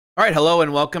All right, hello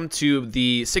and welcome to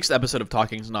the sixth episode of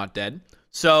Talking's Not Dead.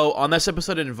 So on this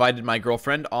episode, I invited my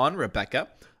girlfriend on, Rebecca.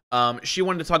 She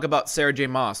wanted to talk about Sarah J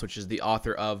Maas, which is the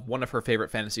author of one of her favorite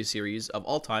fantasy series of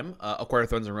all time, A Court of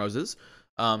Thornes and Roses.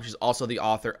 She's also the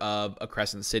author of A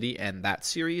Crescent City and that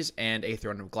series, and A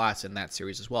Throne of Glass in that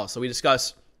series as well. So we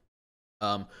discuss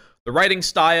the writing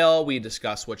style, we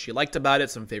discuss what she liked about it,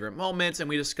 some favorite moments, and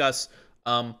we discuss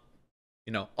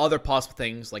other possible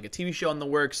things like a TV show in the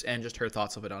works and just her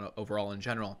thoughts of it overall in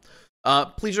general.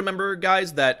 Please remember,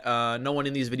 guys, that no one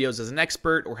in these videos is an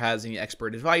expert or has any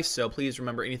expert advice, so please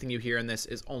remember anything you hear in this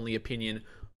is only opinion.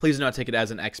 Please do not take it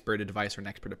as an expert advice or an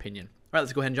expert opinion. All right,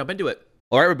 let's go ahead and jump into it.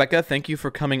 All right, Rebecca, thank you for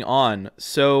coming on.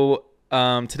 So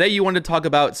today you wanted to talk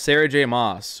about Sarah J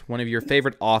Maas, one of your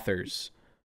favorite authors.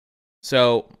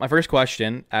 So my first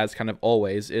question, as kind of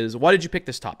always, is why did you pick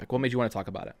this topic? What made you want to talk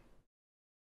about it?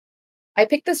 I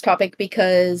picked this topic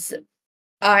because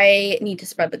I need to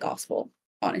spread the gospel,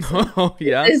 honestly. Oh,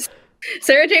 yeah?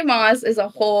 Sarah J Maas is a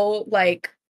whole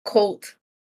cult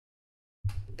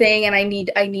thing, and I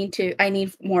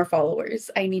need more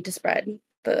followers. I need to spread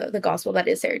the gospel that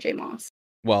is Sarah J Maas.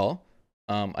 Well,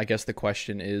 I guess the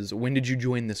question is, when did you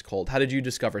join this cult? How did you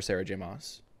discover Sarah J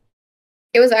Maas?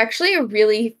 It was actually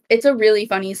it's a really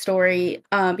funny story,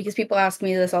 because people ask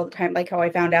me this all the time, like how I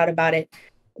found out about it.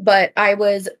 But I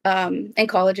was in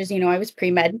college, as you know, I was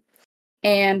pre-med.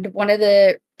 And one of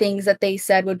the things that they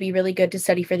said would be really good to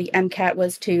study for the MCAT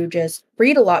was to just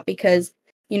read a lot, because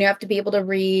you have to be able to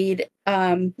read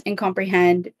and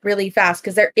comprehend really fast,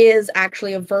 because there is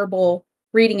actually a verbal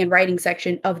reading and writing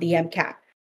section of the MCAT.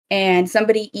 And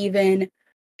somebody even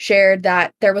shared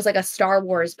that there was like a Star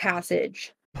Wars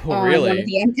passage Oh, on one of really?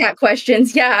 the MCAT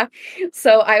questions. Yeah.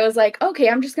 So I was like, okay,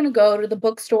 I'm just going to go to the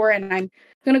bookstore and I'm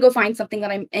going to go find something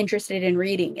that I'm interested in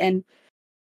reading. And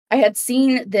I had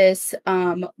seen this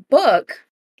book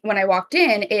when I walked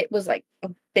in. It was like a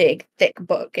big, thick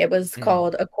book. It was Mhm.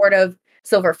 called A Court of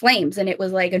Silver Flames, and it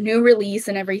was like a new release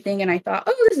and everything. And I thought,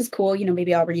 oh, this is cool.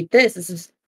 Maybe I'll read this. This is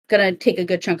going to take a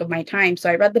good chunk of my time. So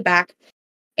I read the back,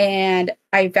 and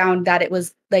I found that it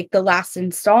was like the last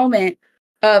installment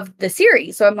of the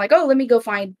series. So I'm like, oh, let me go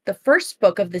find the first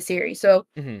book of the series. So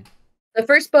Mhm. the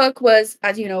first book was,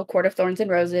 as you know, Court of Thornes and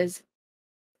Roses.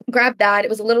 Grabbed that. It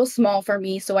was a little small for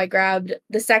me, so I grabbed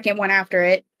the second one after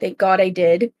it. Thank God I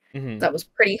did. Mhm. That was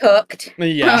pretty hooked.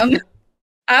 Yeah. Um,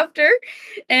 after,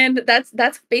 and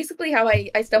that's basically how I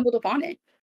stumbled upon it.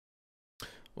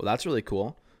 Well, that's really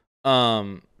cool.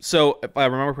 So if I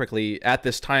remember correctly, at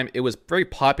this time it was very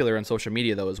popular on social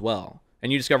media though as well.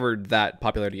 And you discovered that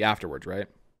popularity afterwards, right?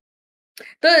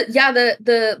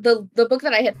 The book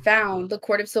that I had found, The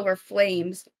Court of Silver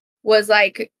Flames, was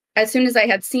like, as soon as I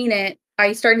had seen it,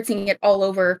 I started seeing it all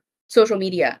over social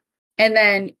media. And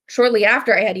then shortly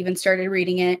after I had even started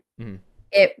reading it, Mhm.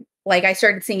 I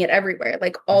started seeing it everywhere,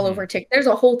 like all Mhm. over TikTok. There's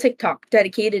a whole TikTok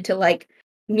dedicated to like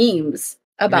memes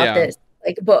about Yeah. this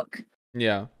like book,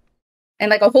 Yeah.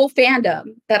 and like a whole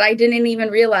fandom that I didn't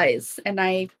even realize. And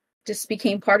I just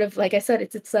became part of, like I said,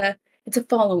 it's a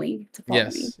following. It's a following.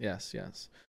 Yes. Yes. Yes.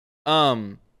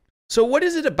 Um so what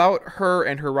is it about her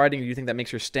and her writing do you think that makes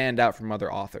her stand out from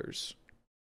other authors?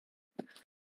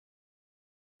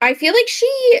 I feel like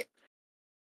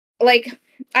like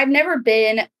I've never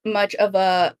been much of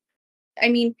a I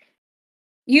mean,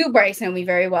 you, Bryce, know me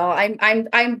very well.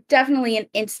 I'm definitely an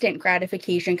instant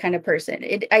gratification kind of person.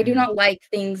 I do Mhm. not like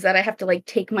things that I have to like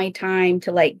take my time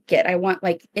to like get. I want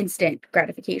like instant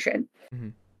gratification.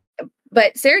 Mhm.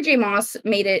 But Sarah J Maas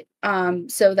made it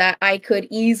so that I could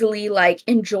easily like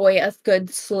enjoy a good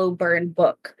slow burn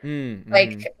book. Mhm.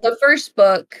 Like the first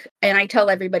book, and I tell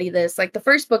everybody this, like the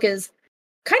first book is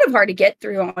kind of hard to get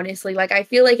through, honestly. Like I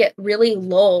feel like it really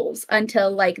lulls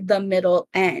until like the middle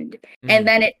end. And Mhm.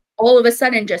 then it all of a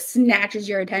sudden just snatches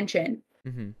your attention.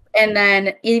 Mhm. And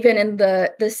then even in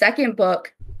the second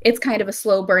book, it's kind of a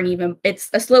slow burn, even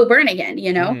it's a slow burn again.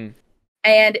 Mhm.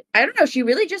 And I don't know, she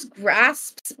really just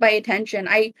grasps my attention.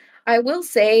 I will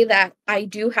say that I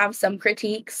do have some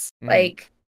critiques, Mhm.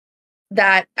 like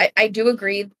that I do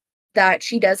agree that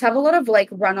she does have a lot of like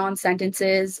run-on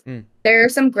sentences. Mhm. There are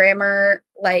some grammar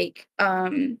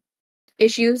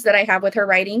issues that I have with her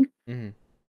writing. Mhm.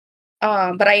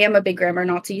 But I am a big grammar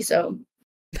Nazi, so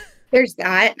there's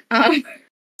that.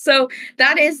 So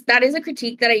that is a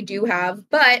critique that I do have,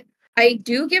 but I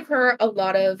do give her a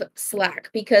lot of slack,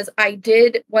 because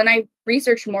when I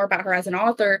researched more about her as an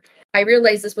author, I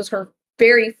realized this was her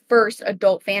very first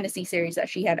adult fantasy series that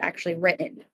she had actually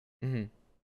written. Mhm.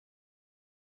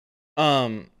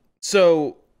 Um,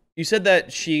 so you said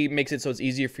that she makes it so it's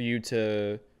easier for you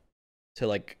to to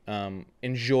like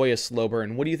enjoy a slow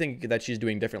burn? What do you think that she's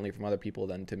doing differently from other people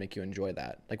then to make you enjoy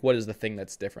that? Like, what is the thing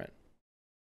that's different?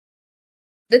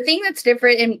 The thing that's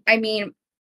different, and I mean,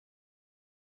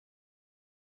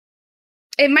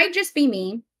 it might just be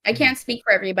me. I Mm-hmm. can't speak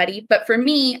for everybody, but for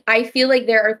me, I feel like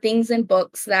there are things in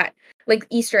books that, like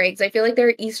Easter eggs. I feel like there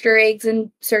are Easter eggs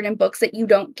in certain books that you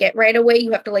don't get right away.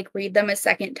 You have to like read them a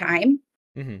second time.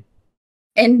 Mm-hmm.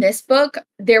 In this book,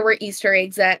 there were Easter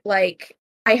eggs that like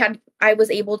I was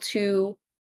able to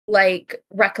like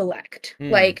recollect.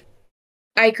 Mm. Like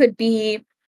I could be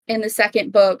in the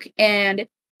second book and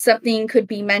something could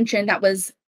be mentioned that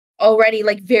was already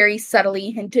like very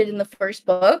subtly hinted in the first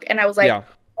book. And I was like, Yeah.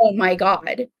 oh my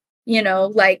God.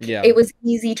 Like Yeah. it was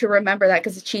easy to remember that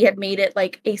because she had made it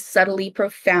like a subtly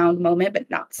profound moment, but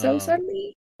not so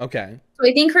subtly. Okay. So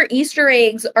I think her Easter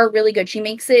eggs are really good. She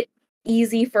makes it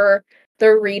easy for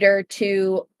the reader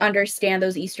to understand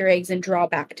those Easter eggs and draw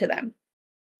back to them.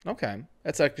 Okay.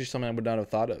 That's actually something I would not have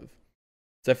thought of.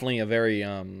 It's definitely a very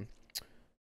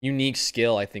unique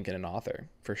skill, I think, in an author,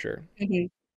 for sure. Mm-hmm.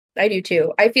 I do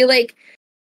too. I feel like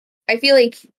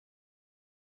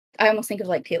I almost think of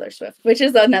like Taylor Swift, which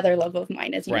is another love of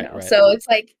mine, as you Right, know. right. So it's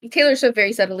like Taylor Swift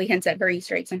very subtly hints at her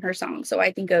Easter eggs in her songs. So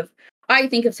I think of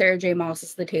Sarah J. Maas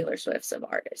as the Taylor Swifts of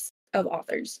artists, of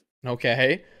authors.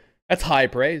 Okay. That's high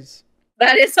praise.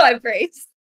 That is high praise.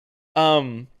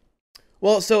 Um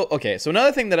well, so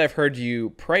another thing that I've heard you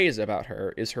praise about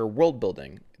her is her world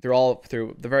building. They're all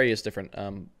through the various different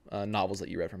novels that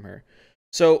you read from her.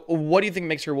 So, what do you think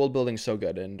makes her world building so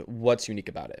good, and what's unique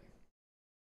about it?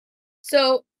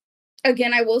 So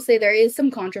again, I will say there is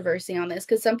some controversy on this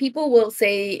because some people will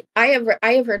say I have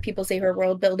heard people say her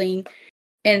world building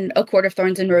in A Court of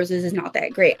Thorns and Roses is not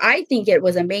that great. I think it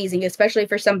was amazing, especially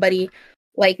for somebody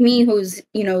like me who's,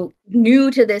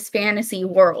 new to this fantasy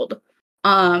world.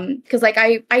 Because like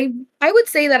I would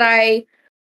say that I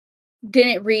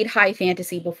didn't read high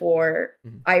fantasy before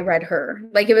Mhm. I read her.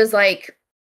 Like it was like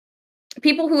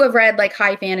people who have read like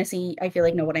high fantasy, I feel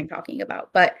like know what I'm talking about.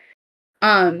 But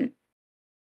um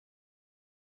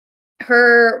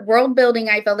her world building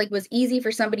I felt like was easy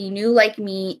for somebody new like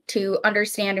me to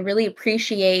understand and really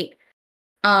appreciate.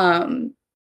 Um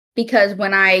because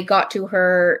when I got to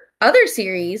her other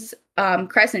series,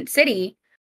 Crescent City,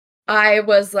 I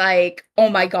was like, "Oh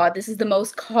my god, this is the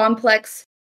most complex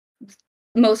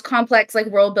like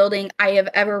world building I have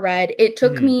ever read." It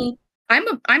took Mhm. me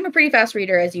I'm a pretty fast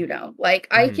reader, as you know. Like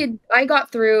Mhm. I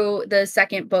got through the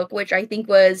second book, which I think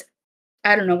was,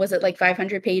 I don't know, was it like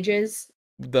 500 pages?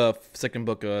 The second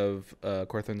book of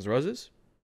Corthan's Roses.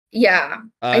 Yeah.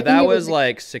 I think That it was was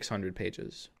like 600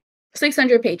 pages.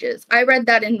 600 pages. I read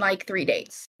that in like 3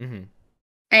 days. Mhm.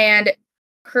 And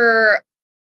her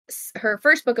her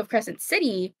first book of Crescent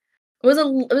City it was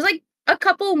like a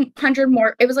couple hundred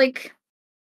more. It was like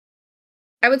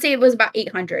I would say it was about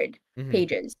 800 Mhm.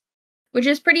 pages, which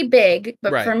is pretty big, but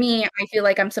for Right. me, I feel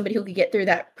like I'm somebody who could get through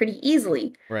that pretty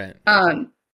easily. Right.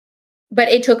 Um, but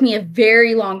it took me a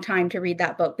very long time to read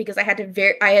that book because I had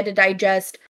to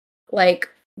digest like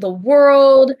the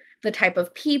world, the type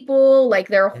of people, like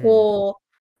their Mhm. whole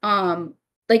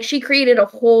like she created a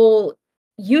whole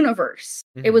universe.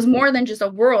 It Mhm. was more than just a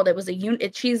world, it was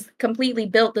she's completely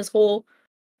built this whole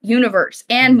universe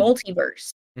and Mhm. multiverse.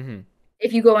 Mhm.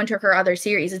 If you go into her other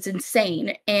series, it's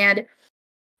insane. And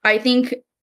I think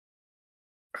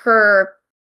her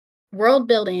world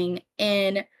building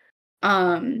in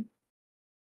um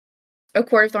A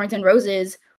Court of Thorns and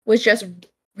Roses was just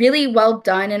really well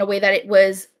done in a way that it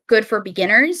was good for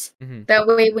beginners. Mhm. That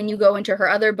way, when you go into her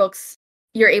other books,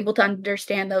 you're able to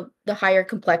understand the higher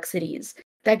complexities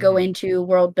that go Mhm. into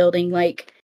world building.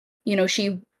 Like,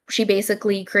 she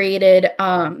basically created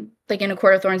like in A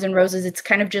Court of Thorns and Roses, it's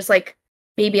kind of just like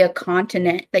maybe a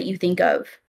continent that you think of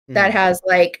that Mhm. has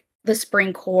like the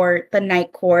spring court, the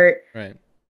night court, Right.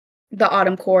 the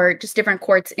autumn court, just different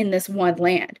courts in this one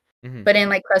land. Mhm. But in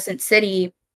like Crescent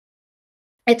City,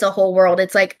 it's a whole world.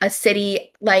 It's like a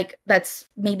city like that's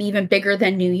maybe even bigger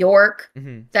than New York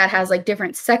Mhm. that has like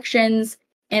different sections,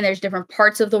 and there's different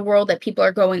parts of the world that people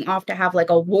are going off to have like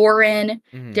a war in,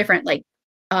 Mhm. different like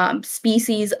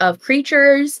species of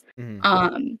creatures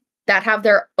Mhm. that have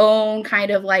their own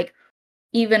kind of like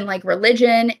even like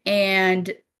religion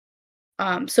and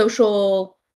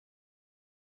social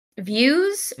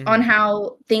views on Mhm.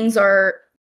 how things are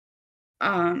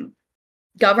um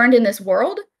governed in this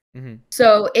world. Mhm.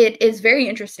 So it is very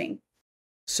interesting.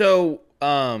 So,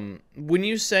 when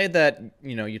you say that,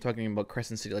 you're talking about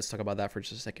Crescent City, let's talk about that for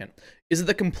just a second. Is it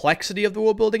the complexity of the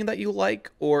world building that you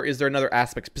like, or is there another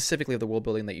aspect specifically of the world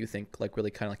building that you think like really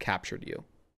kind of captured you?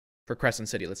 For Crescent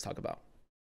City, let's talk about.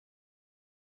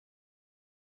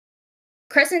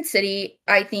 Crescent City,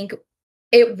 I think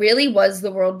it really was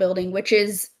the world building, which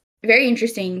is very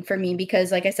interesting for me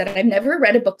because, like I said, I've never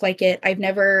read a book like it. I've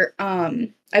never,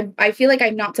 I feel like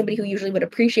I'm not somebody who usually would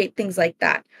appreciate things like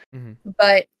that. Mm-hmm.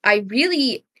 But I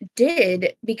really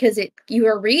did because you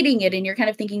are reading it and you're kind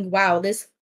of thinking, wow, this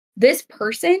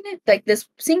person, like this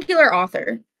singular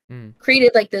author,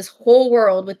 created like this whole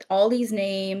world with all these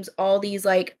names, all these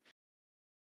like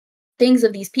things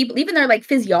of these people, even their like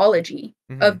physiology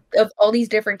of all these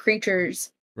different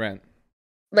creatures. Right.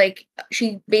 Like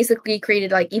she basically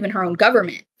created like even her own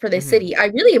government for this city. I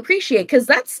really appreciate because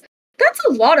that's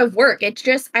a lot of work. It's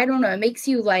just, I don't know, it makes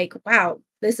you like, wow,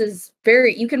 this is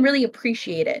very, you can really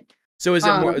appreciate it. So is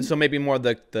it more? So maybe more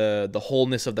the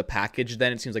wholeness of the package.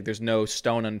 Then it seems like there's no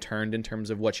stone unturned in terms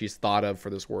of what she's thought of for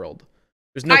this world.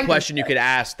 There's no question you could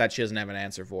ask that she doesn't have an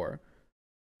answer for.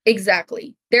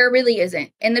 Exactly. There really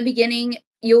isn't. In the beginning,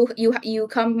 you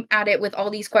come at it with all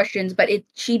these questions, but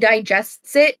she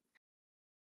digests it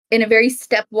in a very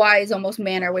stepwise almost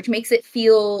manner, which makes it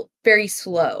feel very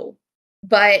slow.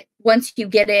 But once you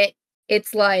get it,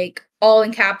 it's like all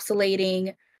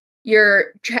encapsulating.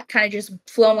 You're kind of just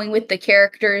flowing with the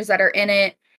characters that are in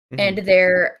it and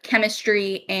their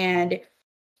chemistry, and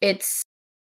it's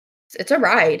a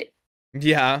ride.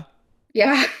 Yeah.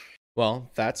 Yeah. Well,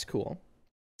 that's cool.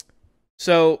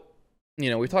 So,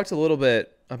 we talked a little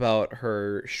bit about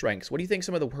her strengths. What do you think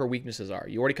some of her weaknesses are?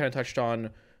 You already kind of touched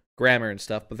on grammar and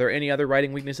stuff, but are there any other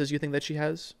writing weaknesses you think that she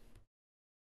has?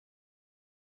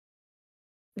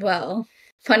 Well,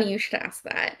 funny you should ask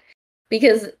that.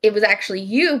 Because it was actually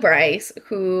you, Bryce,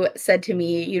 who said to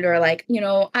me, you were like,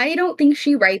 I don't think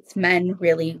she writes men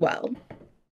really well.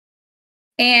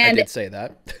 And I did say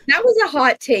that. That was a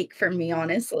hot take for me,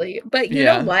 honestly. But you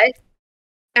know what?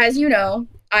 As you know,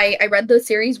 I read the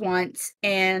series once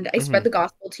and I spread the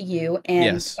gospel to you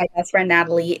and my best friend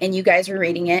Natalie, and you guys were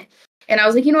reading it. And I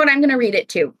was like, you know what? I'm going to read it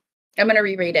too. I'm going to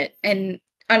reread it and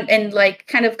like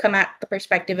kind of come at the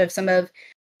perspective of some of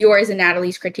yours and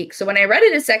Natalie's critiques. So when I read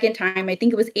it a second time, I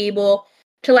think it was able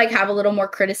to like have a little more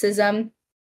criticism.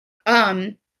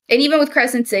 And even with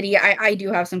Crescent City, I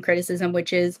do have some criticism,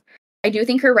 which is I do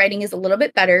think her writing is a little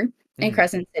bit better in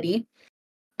Crescent City.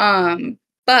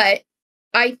 But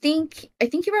I think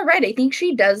you were right. I think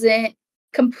she doesn't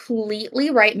completely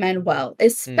write men well,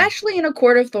 especially in A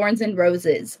Court of Thorns and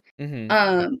Roses.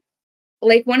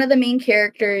 Like one of the main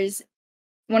characters,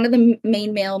 one of the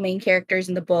main characters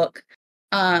in the book,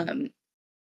 like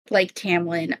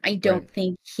Tamlin, I don't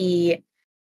think he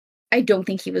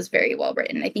was very well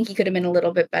written. I think he could have been a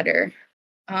little bit better.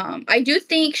 I do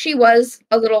think she was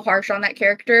a little harsh on that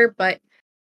character, but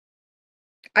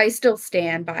I still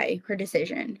stand by her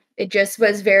decision. It just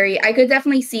was I could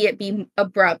definitely see it be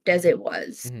abrupt as it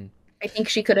was. I think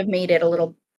she could have made it a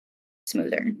little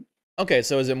smoother. Okay,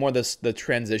 so is it more the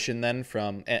transition then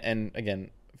from, and again,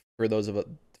 for those of it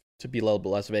to be a little bit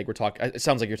less vague, it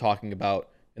sounds like you're talking about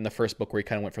in the first book where you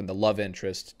kind of went from the love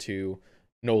interest to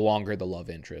no longer the love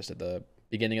interest at the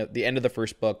end of the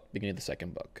first book, beginning of the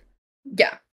second book.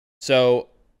 Yeah. So,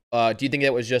 do you think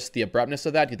that was just the abruptness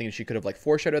of that? Do you think she could have like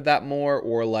foreshadowed that more,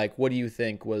 or like what do you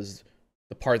think was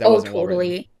the part that wasn't well written?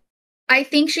 Totally. I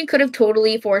think she could have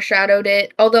totally foreshadowed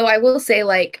it. Although I will say,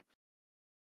 like,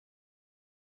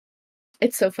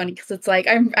 it's so funny because it's like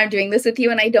I'm doing this with you,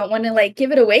 and I don't want to like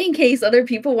give it away in case other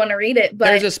people want to read it. But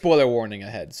there's a spoiler warning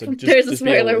ahead, so just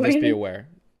be aware.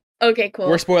 Okay, cool.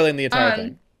 We're spoiling the entire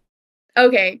thing.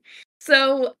 Okay,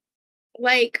 so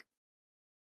like,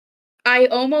 I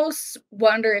almost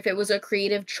wonder if it was a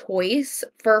creative choice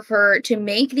for her to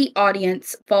make the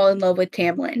audience fall in love with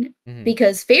Tamlin,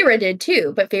 because Feyre did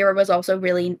too, but Feyre was also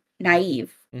really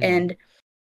naive. And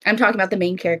I'm talking about the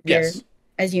main character,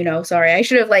 as you know. Sorry, I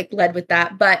should have like led with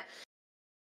that, but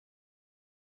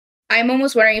I'm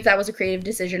almost wondering if that was a creative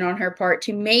decision on her part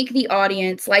to make the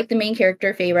audience, like the main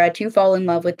character Feyre, to fall in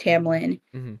love with Tamlin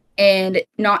and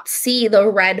not see the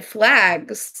red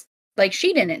flags. Like,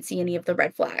 she didn't see any of the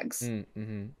red flags.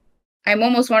 I'm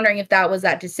almost wondering if that was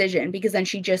that decision, because then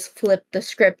she just flipped the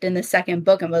script in the second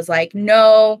book and was like,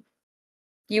 no,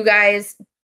 you guys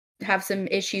have some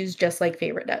issues just like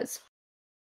Feyre does.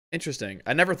 Interesting.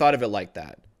 I never thought of it like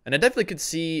that. And I definitely could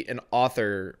see an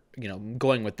author,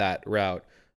 going with that route.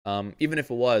 Even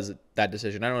if it was that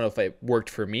decision. I don't know if it worked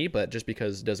for me, but just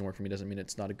because it doesn't work for me doesn't mean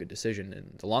it's not a good decision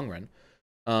in the long run.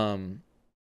 So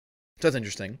that's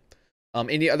interesting.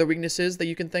 Any other weaknesses that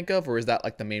you can think of, or is that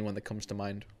like the main one that comes to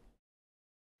mind?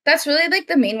 That's really like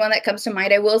the main one that comes to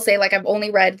mind. I will say, like, I've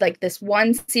only read like this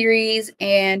one series,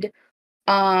 and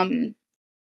I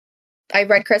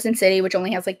read Crescent City, which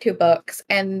only has like 2 books,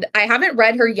 and I haven't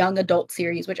read her young adult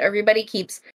series, which everybody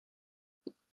keeps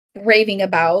raving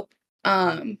about.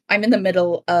 I'm in the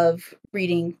middle of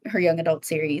reading her young adult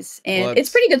series, and Well, it's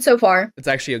pretty good so far. it's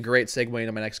actually a great segue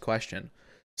into my next question.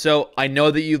 So I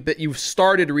know that you've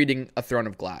started reading A Throne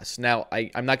of Glass. Now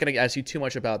I'm not going to ask you too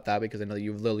much about that because I know that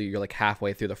you're like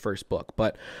halfway through the first book.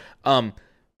 But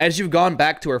as you've gone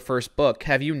back to her first book,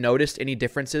 have you noticed any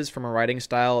differences from her writing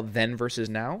style then versus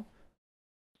now?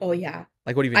 Oh yeah,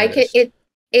 Like what have you I could noticed?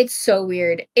 it's so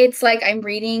weird. It's like I'm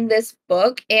reading this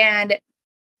book and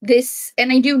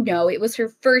I do know it was her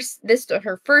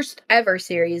first ever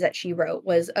series that she wrote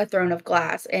was A Throne of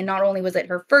Glass. And not only was it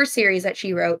her first series that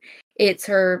she wrote, it's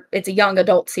a young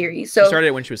adult series. She So started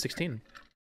it when she was 16.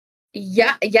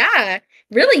 yeah,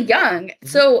 really young. Hmm.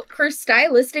 So her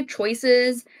stylistic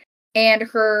choices and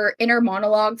her inner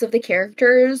monologues of the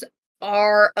characters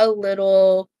are a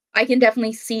little I can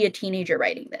definitely see a teenager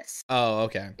writing this. Oh,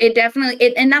 okay. And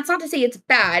that's not to say it's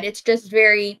bad. It's just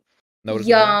very Noticeable.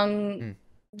 young. Hmm.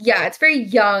 Yeah, it's very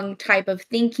young type of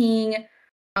thinking.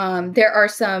 There are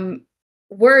some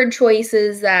word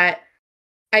choices that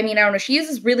I mean, I don't know.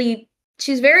 She's very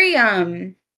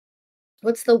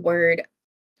what's the word?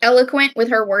 Eloquent with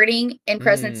her wording in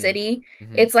Crescent Mm. City.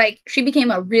 Hmm. It's like she became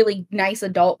a really nice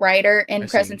adult writer I in see.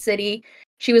 Crescent City.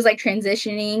 She was like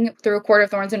transitioning through A Court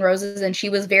of Thorns and Roses, and she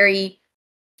was very,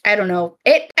 I don't know.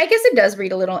 I guess it does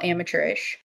read a little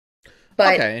amateurish,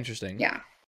 but Okay, interesting. yeah,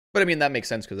 But I mean that makes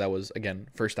sense because that was again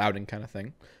first outing kind of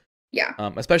thing. yeah.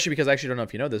 Especially because I actually don't know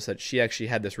if you know this that she actually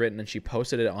had this written and she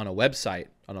posted it on a website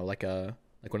on like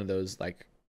one of those like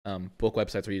book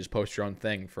websites where you just post your own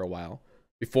thing for a while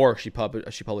before she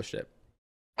published it.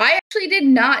 I actually did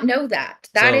not know that.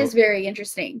 That is So very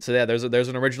interesting. so yeah, there's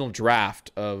an original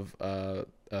draft of a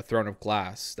Throne of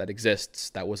Glass that exists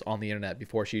that was on the internet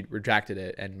before she retracted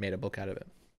it and made a book out of it.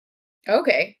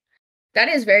 Okay. That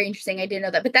is very interesting. I didn't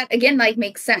know that. But that again like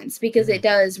makes sense because Hmm. it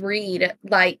does read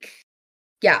like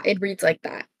yeah, it reads like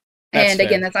that. That's And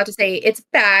again, fair. that's not to say it's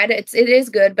bad. It is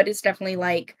good, but it's definitely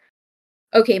like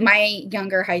okay, my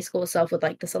younger high school self would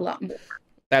like this a lot more.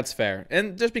 That's fair.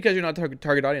 And just because you're not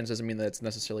target audience doesn't mean that it's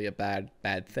necessarily a bad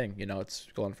thing. You know, it's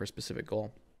going for a specific goal.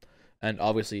 And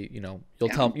obviously, you know,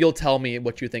 Yeah. you'll tell me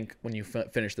what you think when you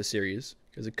finish the series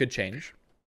because it could change.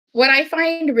 What I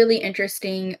find really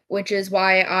interesting, which is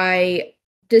why I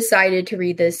decided to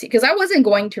read this because I wasn't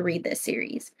going to read this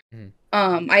series. Hmm.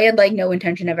 I had like no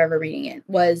intention of ever reading it.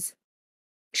 Was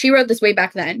she wrote this way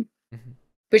back then, Hmm.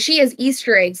 but she has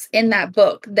Easter eggs in that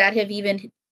book that have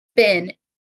even been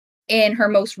in her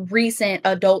most recent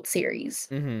adult series.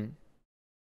 Hmm.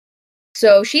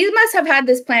 So she must have had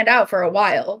this planned out for a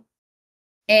while.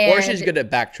 Or she's And good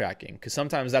at backtracking because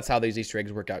sometimes that's how these Easter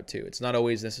eggs work out too. It's not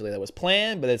always necessarily that was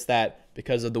planned, but it's that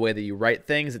because of the way that you write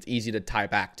things, it's easy to tie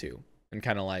back to and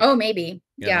kind of oh, like, maybe.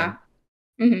 you know what I Yeah.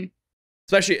 mean? Hmm.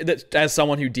 Especially as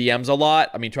someone who DMs a lot.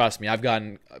 I mean, trust me, I've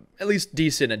gotten at least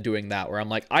decent at doing that where I'm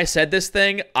like, I said this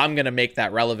thing, I'm going to make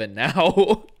that relevant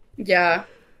now. Yeah,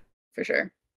 for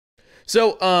sure.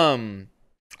 So,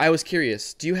 I was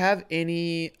curious. Do you have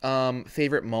any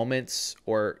favorite moments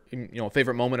or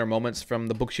favorite moment or moments from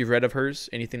the books you've read of hers?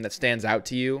 Anything that stands out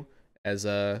to you as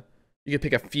a you could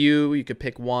pick a few, you could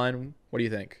pick one. What do you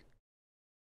think?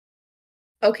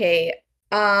 Okay.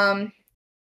 Um,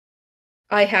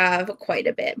 I have quite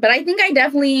a bit, but I think I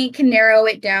definitely can narrow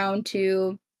it down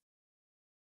to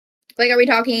like, are we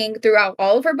talking throughout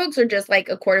all of her books or just like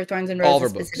A Court of Thorns and All of her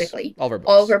Roses books. specifically? All of her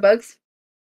All of books. her books?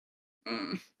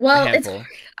 A Well, it's handful.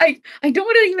 I don't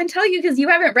want to even tell you because you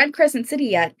haven't read Crescent City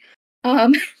yet.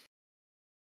 Um,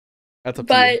 That's up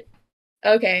to you.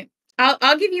 but okay.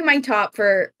 I'll give you my top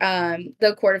for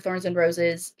The Court of Thorns and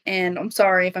Roses, and I'm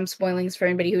sorry if I'm spoiling this for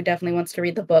anybody who definitely wants to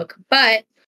read the book, but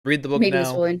Read the book maybe this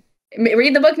now. will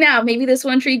read the book now. Maybe this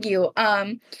will intrigue you.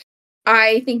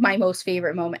 I think my most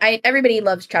favorite moment. Everybody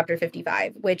loves chapter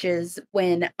 55, which is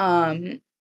when In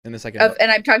the second book.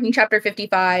 and I'm talking chapter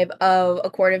 55 of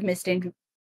A Court of Mist and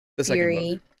The second book.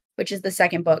 Fury, which is the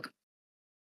second book.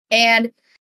 And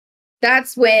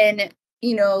that's when,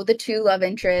 the two love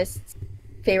interests,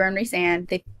 Feyre and Rhysand,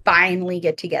 they finally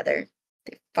get together.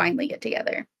 They finally get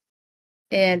together.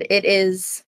 And it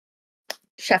is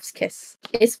chef's kiss.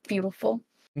 It's beautiful.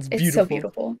 It's It's so beautiful.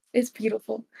 beautiful. It's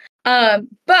beautiful.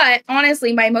 But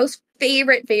honestly, my most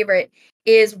favorite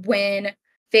is when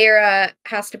Feyre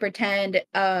has to pretend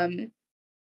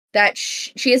that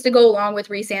she has to go along with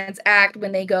Rhysand's act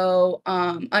when they go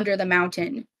under the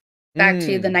mountain back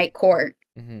to the Mm. night court.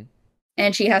 Hmm.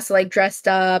 And she has to like dressed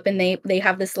up and they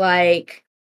have this like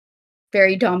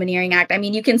very domineering act. I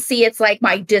mean, you can see it's like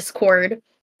my Discord Right.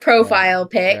 profile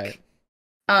Right. pic.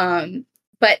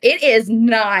 But it is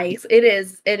nice. It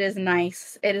is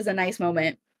nice. It is a nice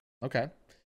moment. Okay.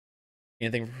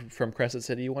 Anything from Crescent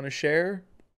City you want to share?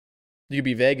 You can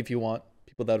be vague if you want.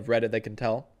 People that have read it, they can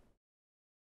tell.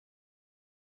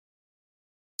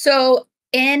 So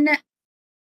in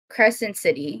Crescent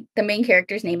City, the main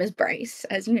character's name is Bryce,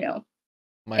 as you know.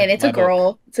 And it's a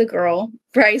girl. Book. It's a girl,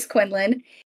 Bryce Quinlan.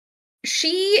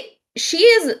 She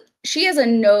has a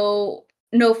no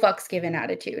fucks given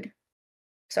attitude.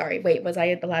 Sorry, wait, was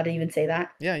I allowed to even say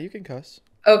that? Yeah, you can cuss.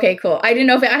 Okay, cool. I didn't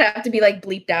know if it had have to be like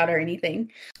bleeped out or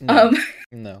anything. No,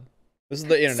 no. This is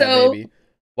the internet, baby.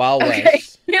 Wild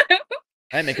West.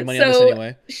 I ain't making money on this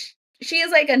anyway. She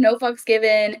is like a no fucks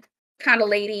given kind of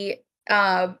lady.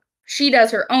 She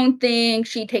does her own thing.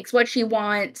 She takes what she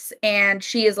wants, and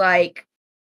she is like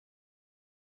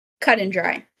cut and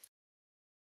dry.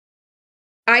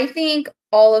 I think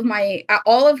all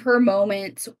of her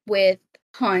moments with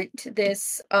Hunt,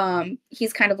 this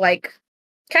he's kind of like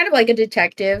a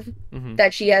detective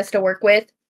that she has to work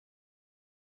with.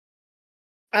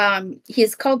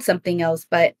 He's called something else,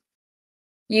 but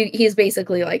he's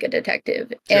basically like a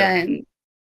detective. Sure. And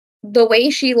the way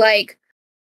she like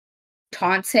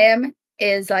taunts him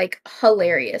is like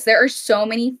hilarious. There are so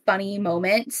many funny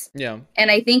moments. Yeah.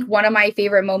 And I think one of my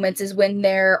favorite moments is when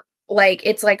they're like,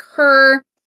 it's like her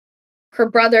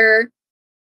brother,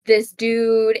 this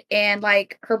dude, and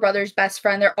like her brother's best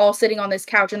friend. They're all sitting on this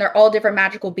couch and they're all different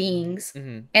magical beings.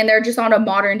 And they're just on a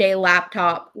modern day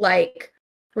laptop, like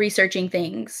researching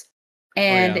things.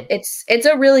 And it's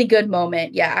a really good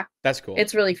moment. Yeah. That's cool.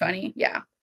 It's really funny. Yeah.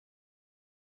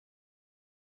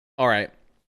 All right.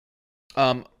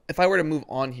 If I were to move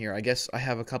on here, I guess I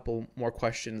have a couple more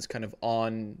questions kind of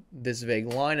on this vague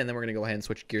line, and then we're going to go ahead and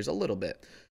switch gears a little bit.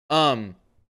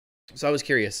 So I was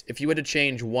curious, if you had to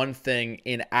change one thing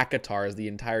in ACOTAR as the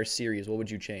entire series, what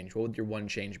would you change? What would your one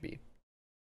change be? If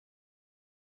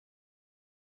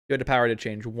you had the power to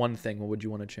change one thing, what would you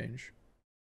want to change?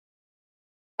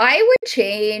 I would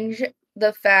change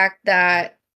the fact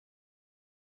that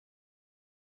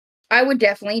I would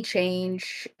definitely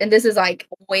change, and this is like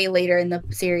way later in the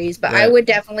series, but I would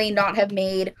definitely not have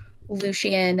made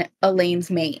Lucian Elaine's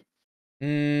mate.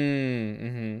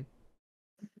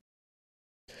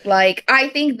 Like, I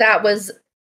think that was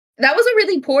a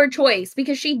really poor choice,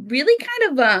 because she really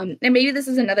kind of and maybe this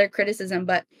is another criticism,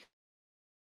 but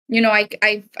you know,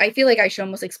 I feel like I should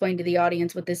almost explain to the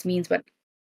audience what this means, but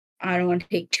I don't want to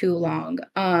take too long.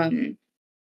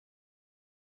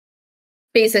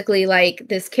 Basically, like,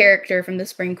 this character from the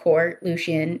Spring Court,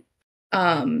 Lucian,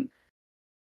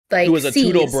 like, who was a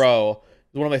Toodle bro.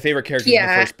 One of my favorite characters in the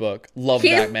first book. Love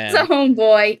that man. He's a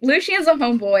homeboy. Lucian's a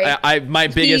homeboy. My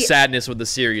biggest sadness with the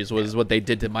series was what they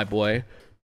did to my boy.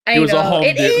 He was a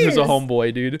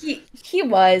homeboy, dude. He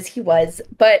was.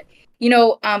 But, you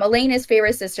know, Elena's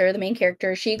favorite sister, the main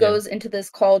character, she goes into this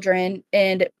cauldron,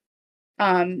 and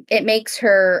it makes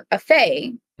her a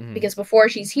fae, because before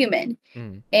she's human.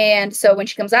 And so when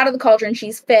she comes out of the cauldron,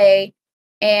 she's fae,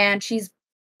 and she's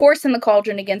forced in the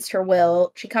cauldron against her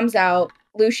will. She comes out,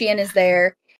 Lucian is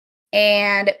there,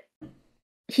 and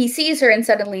he sees her, and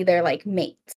suddenly they're like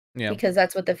mates, because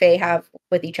that's what the fae have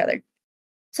with each other.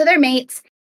 So they're mates,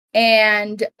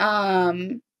 and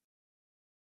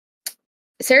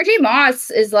Sarah J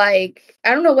Maas is like,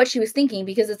 I don't know what she was thinking,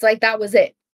 because it's like that was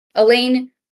it.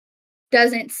 Elaine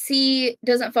doesn't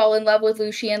fall in love with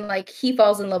Lucian, like he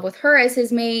falls in love with her as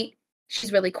his mate.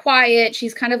 She's really quiet.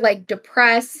 She's kind of like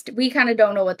depressed. We kind of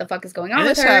don't know what the fuck is going on with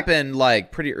her. This happened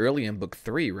like pretty early in book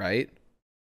 3, right?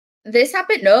 This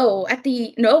happened It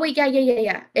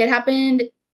happened.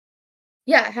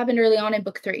 Yeah, it happened early on in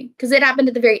book 3, because it happened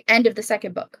at the very end of the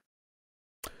second book.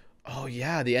 Oh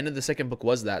yeah, the end of the second book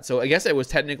was that. So I guess it was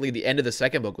technically the end of the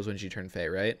second book was when she turned fae,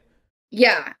 right?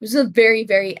 Yeah, it was the very,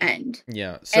 very end.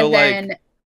 Yeah. So and then,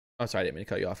 oh, sorry, I didn't mean to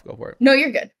cut you off. Go for it. No,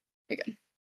 you're good. You're good.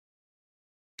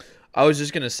 I was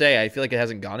just gonna say, I feel like it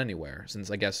hasn't gone anywhere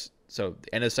since, I guess, so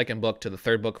the end of the second book to the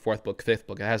third book, fourth book, fifth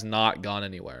book. It has not gone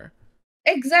anywhere.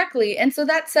 Exactly, and so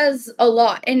that says a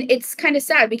lot, and it's kind of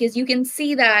sad, because you can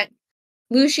see that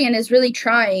Lucian is really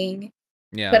trying.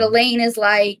 Yeah. But Elaine is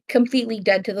like completely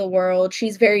dead to the world.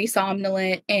 She's very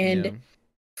somnolent and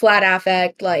flat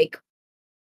affect, like.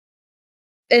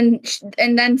 And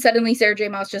then suddenly Sarah J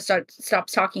Maas just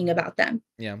stops talking about them.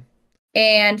 Yeah.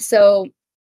 And so,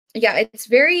 yeah, it's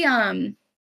very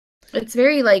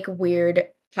like weird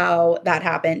how that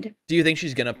happened. Do you think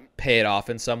she's gonna pay it off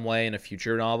in some way in a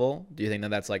future novel? Do you think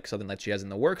that that's like something that she has in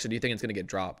the works, or do you think it's gonna get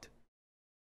dropped?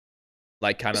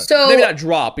 Like kind of, maybe not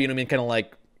drop, but you know what I mean, kind of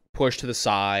like pushed to the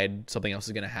side. Something else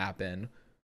is gonna happen.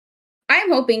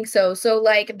 I'm hoping so. So,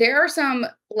 like, there are some,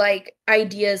 like,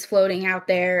 ideas floating out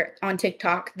there on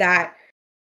TikTok that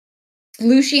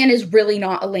Lucian is really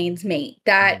not Elaine's mate.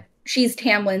 That she's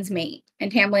Tamlin's mate,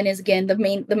 and Tamlin is again the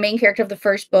main character of the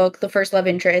first book, the first love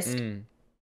interest,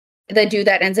 the dude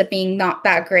that ends up being not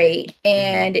that great.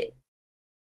 And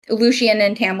Lucian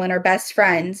and Tamlin are best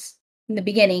friends in the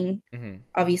beginning.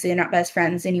 Obviously, they're not best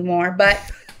friends anymore, but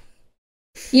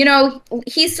you know,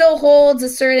 he still holds a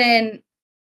certain.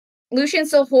 Lucian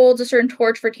still holds a certain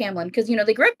torch for Tamlin because, you know,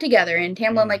 they grew up together and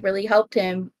Tamlin like really helped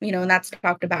him, you know, and that's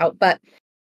talked about. But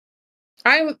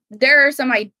there are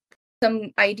some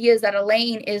ideas that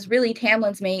Elaine is really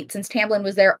Tamlin's mate, since Tamlin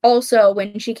was there also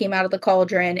when she came out of the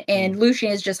cauldron, and Lucian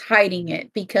is just hiding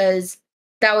it because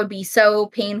that would be so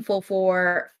painful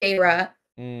for Feyre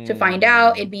to find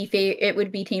out. It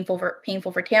would be painful for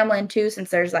Tamlin too, since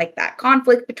there's like that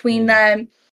conflict between them,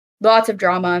 lots of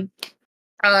drama.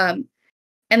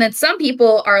 And then some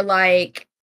people are like,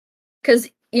 because,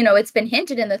 you know, it's been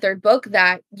hinted in the third book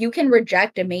that you can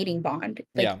reject a mating bond.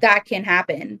 Like, that can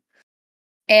happen.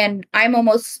 And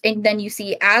and then you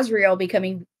see Azriel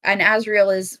becoming, and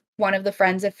Azriel is one of the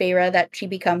friends of Feyre that she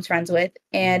becomes friends with.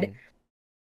 And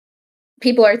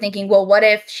people are thinking, well, what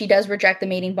if she does reject the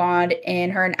mating bond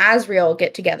and her and Azriel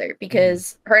get together?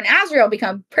 Because her and Azriel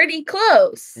become pretty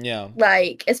close. Yeah.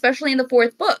 Like, especially in the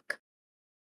fourth book.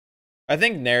 I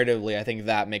think narratively, I think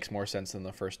that makes more sense than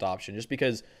the first option, just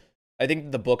because I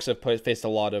think the books have faced a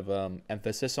lot of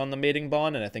emphasis on the mating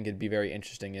bond, and I think it'd be very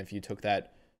interesting if you took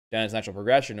that down as natural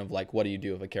progression of, like, what do you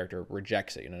do if a character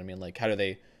rejects it? You know what I mean? Like, how do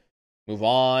they move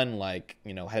on? Like,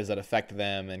 you know, how does that affect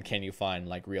them? And can you find,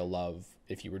 like, real love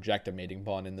if you reject a mating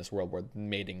bond in this world where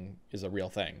mating is a real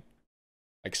thing?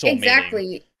 Like, soul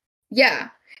mating. Yeah,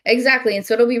 exactly. And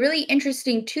so it'll be really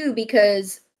interesting, too,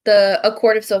 because A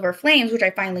Court of Silver Flames, which I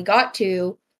finally got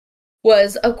to,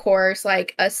 was, of course,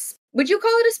 like would you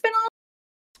call it a spinoff?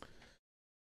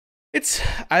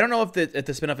 I don't know if the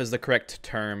spinoff is the correct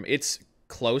term. It's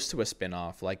close to a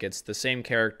spinoff. Like, it's the same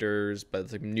characters, but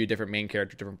it's a new, different main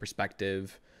character, different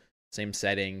perspective, same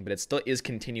setting, but it still is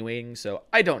continuing. So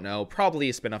I don't know. Probably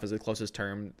a spinoff is the closest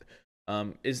term.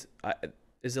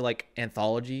 Is it like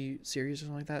anthology series or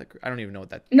something like that? I don't even know what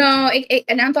that. No,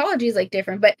 an anthology is like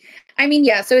different, but I mean,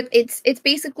 yeah. So it's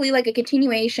basically like a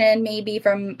continuation, maybe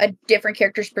from a different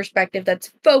character's perspective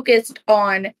that's focused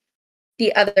on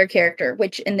the other character,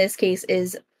 which in this case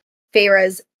is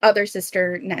Feyre's other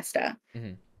sister, Nesta.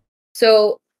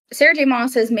 So Sarah J.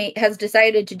 Maas has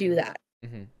decided to do that,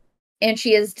 and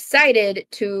she has decided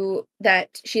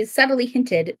that she has subtly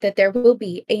hinted that there will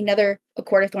be another A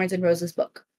Court of Thornes and Roses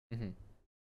book.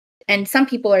 And some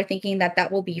people are thinking that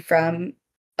that will be from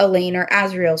Elaine or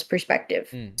Azriel's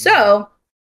perspective. So,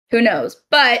 who knows?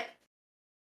 But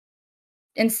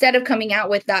instead of coming out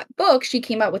with that book, she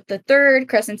came out with the third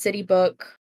Crescent City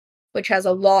book, which has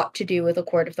a lot to do with A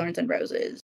Court of Thornes and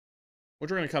Roses.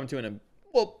 Which we're going to come to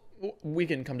we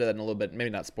can come to that in a little bit.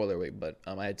 Maybe not spoiler week, but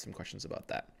I had some questions about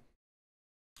that.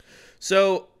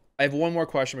 So, I have one more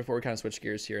question before we kind of switch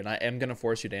gears here, and I am going to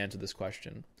force you to answer this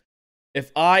question.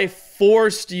 If I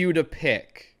forced you to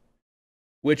pick,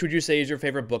 which would you say is your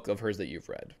favorite book of hers that you've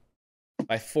read? If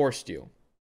I forced you.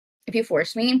 If you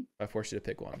forced me? If I forced you to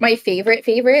pick one. My favorite?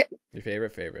 Your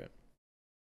favorite.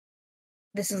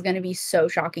 This is going to be so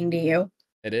shocking to you.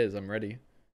 It is. I'm ready.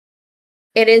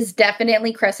 It is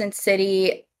definitely Crescent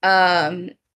City, A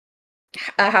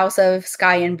House of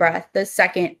Sky and Breath, the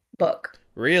second book.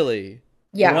 Really?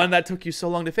 Yeah. The one that took you so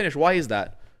long to finish. Why is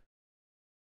that?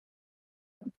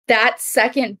 That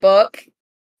second book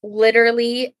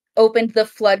literally opened the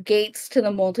floodgates to the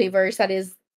multiverse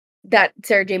that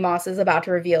Sarah J. Maas is about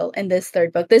to reveal in this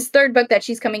third book. This third book that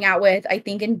she's coming out with, I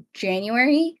think in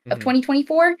January of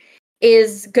 2024,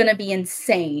 is gonna be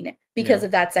insane because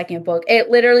of that second book. It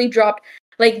literally dropped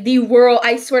like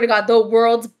I swear to God, the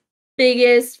world's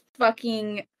biggest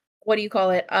fucking, what do you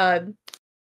call it?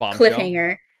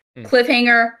 Cliffhanger.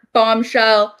 Cliffhanger,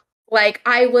 bombshell. Like,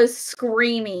 I was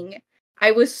screaming.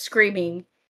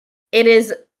 It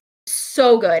is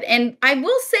so good. And I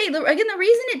will say, the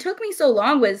reason it took me so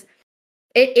long was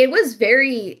it was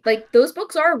very, like, those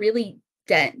books are really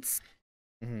dense.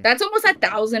 That's almost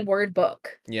 1,000-word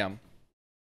book. Yeah.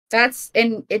 It's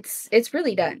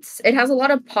really dense. It has a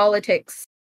lot of politics,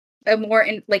 more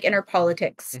inner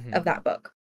politics of that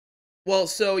book. Well,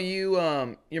 so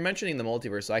you're mentioning the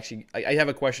multiverse. Actually, I have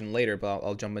a question later, but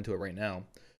I'll jump into it right now.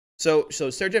 So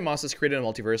Sarah J. Maas has created a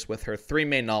multiverse with her 3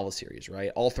 main novel series,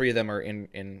 right? All 3 of them are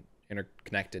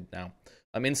interconnected now.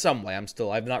 In some way.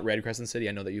 I've not read Crescent City.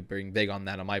 I know that you're being big on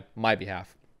that on my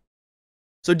behalf.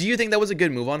 So do you think that was a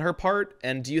good move on her part?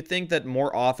 And do you think that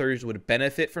more authors would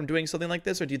benefit from doing something like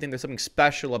this? Or do you think there's something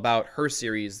special about her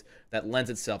series that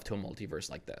lends itself to a multiverse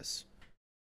like this?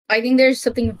 I think there's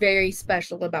something very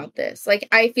special about this. Like,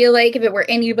 I feel like if it were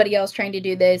anybody else trying to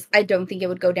do this, I don't think it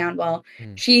would go down well.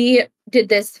 She did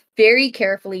this very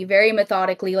carefully, very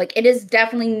methodically. Like, it is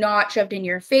definitely not shoved in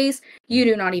your face. You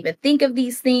do not even think of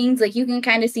these things. Like, you can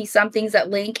kind of see some things that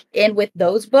link in with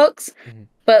those books.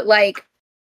 But, like,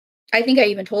 I think I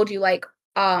even told you, like,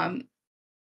 I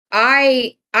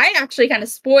actually kind of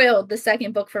spoiled the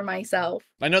second book for myself.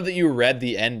 I know that you read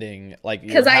the ending, like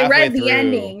because I read the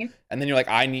ending, and then you're like,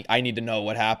 I need to know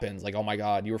what happens. Like, oh my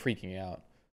god, you were freaking out.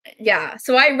 Yeah,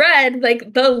 so I read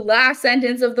like the last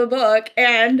sentence of the book,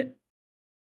 and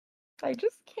I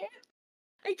just can't.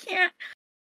 I can't.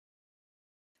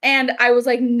 And I was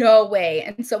like, no way.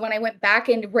 And so when I went back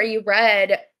and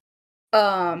reread,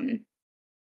 A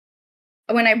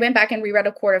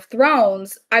Court of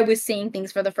Thrones, I was seeing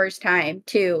things for the first time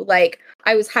too. Like,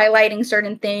 I was highlighting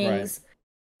certain things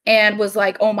and was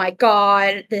like, oh my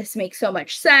god, this makes so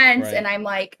much sense. And I'm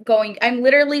like I'm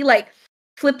literally like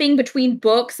flipping between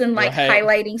books and like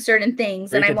highlighting certain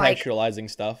things. And I'm like contextualizing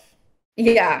stuff.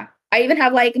 Yeah. I even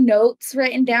have like notes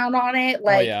written down on it.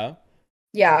 Like,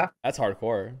 yeah. That's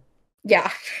hardcore.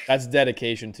 Yeah. That's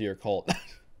dedication to your cult.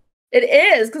 It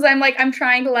is, because I'm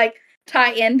trying to like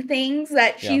tie in things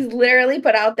that she's literally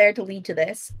put out there to lead to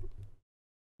this.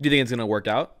 Do you think it's gonna work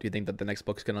out? Do you think that the next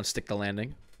book's gonna stick the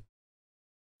landing?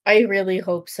 I really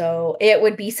hope so. It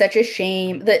would be such a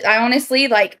shame that I honestly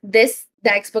like this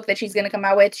next book that she's gonna come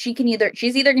out with. She's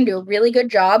either gonna do a really good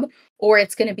job or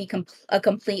it's gonna be a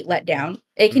complete letdown.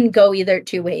 It can go either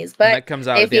two ways. But and that comes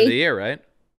out at the end of the year, right?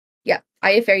 Yeah,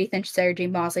 I have very thin Sarah J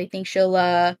Maas. I think she'll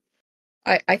I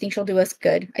think she'll do us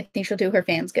good. I think she'll do her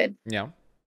fans good. Yeah.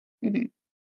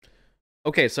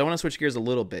 Okay, so I want to switch gears a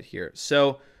little bit here.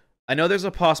 So I know there's a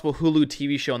possible Hulu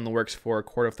TV show in the works for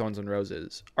Court of Thornes and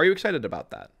Roses. Are you excited about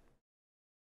that?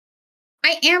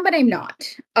 I am, but I'm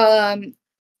not. I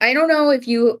don't know if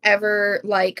you ever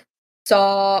like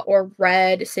saw or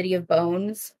read City of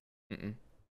Bones.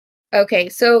 Okay,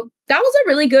 so that was a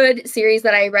really good series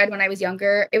that I read when I was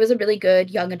younger. It was a really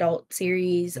good young adult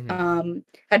series.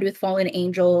 Had with Fallen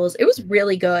Angels. It was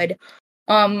really good.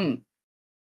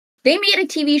 They made a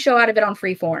TV show out of it on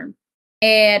Freeform,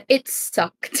 and it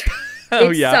sucked.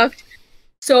 It sucked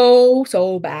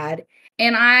so bad.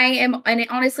 And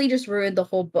it honestly just ruined the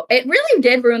whole book. It really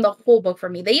did ruin the whole book for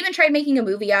me. They even tried making a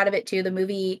movie out of it too. The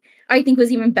movie I think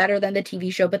was even better than the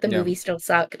TV show, but the movie still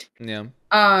sucked. Yeah.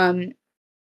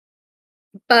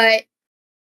 But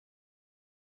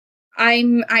I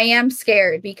am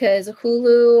scared because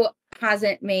Hulu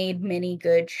hasn't made many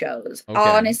good shows.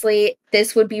 Honestly,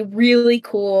 this would be really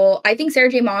cool. I think Sarah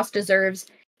J Maas deserves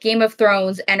Game of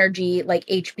Thrones energy like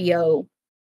HBO.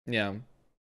 Yeah.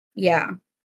 Yeah.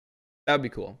 That would be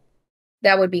cool.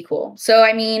 That would be cool. So,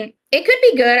 I mean, it could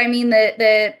be good. I mean,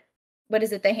 the what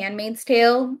is it? The Handmaid's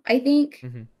Tale, I think.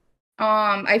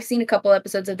 I've seen a couple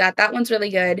episodes of that. That one's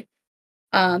really good.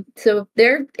 So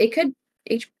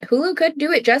Hulu could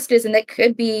do it justice, and that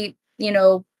could be,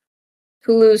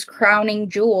 Hulu's crowning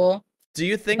jewel. Do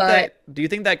you think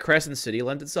that Crescent City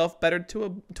lends itself better to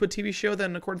a TV show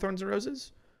than A Court of Thorns and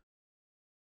Roses?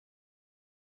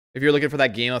 If you're looking for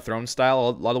that Game of Thrones style,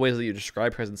 a lot of the ways that you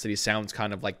describe Crescent City sounds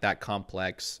kind of like that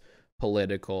complex,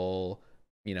 political,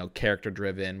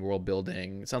 character-driven world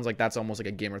building. It sounds like that's almost like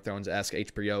a Game of Thrones-esque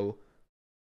HBO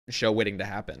show waiting to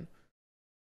happen.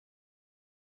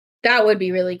 That would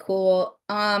be really cool.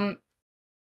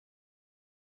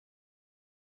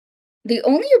 The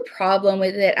only problem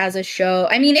with it as a show,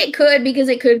 I mean, it could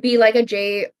be like a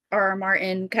J.R.R.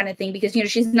 Martin kind of thing because,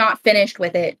 she's not finished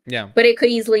with it. Yeah. But it could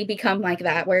easily become like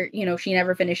that where, she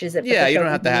never finishes it. Yeah, you don't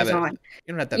have to have it. You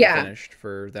don't have to have it finished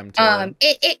for them to.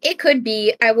 It could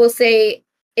be. I will say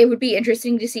it would be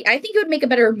interesting to see. I think it would make a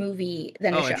better movie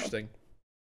than a show. Interesting.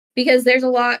 Because there's a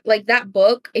lot, like that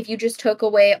book, if you just took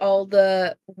away all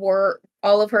the work,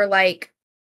 all of her, like,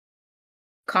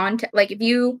 content, like,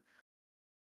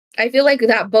 I feel like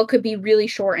that book could be really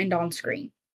shortened on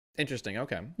screen. Interesting,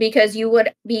 okay. Because you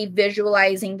would be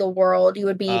visualizing the world, you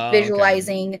would be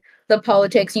visualizing the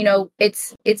politics,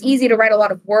 it's easy to write a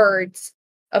lot of words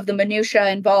of the minutia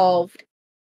involved,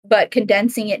 but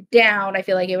condensing it down, I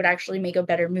feel like it would actually make a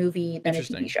better movie than a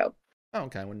TV show. Oh,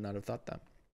 okay, I would not have thought that.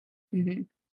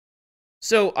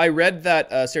 So I read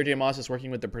that Sarah J Maas is working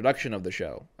with the production of the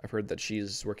show. I've heard that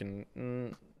she's working,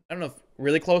 I don't know if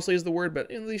really closely is the word,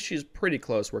 but at least she's pretty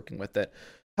close working with it.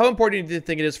 How important do you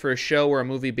think it is for a show or a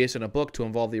movie based on a book to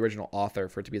involve the original author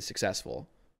for it to be successful?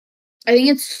 I think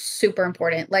it's super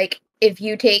important. Like, if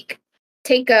you take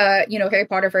Harry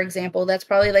Potter, for example, that's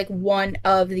probably like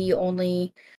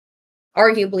arguably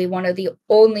one of the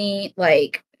only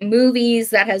like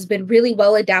movies that has been really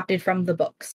well adapted from the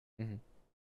books. Mhm.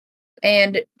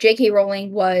 And J.K.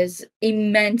 Rowling was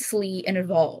immensely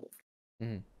involved.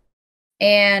 Mhm.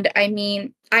 And I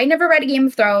mean, I never read a Game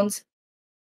of Thrones,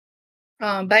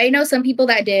 but I know some people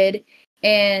that did,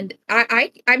 and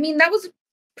I mean that was a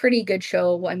pretty good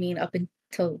show. I mean, up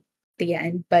until the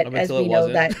end, but Up as until we it know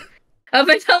wasn't. that up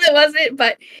until it wasn't,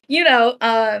 but you know,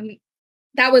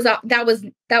 that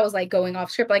was like going off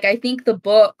script. Like I think the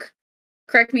book,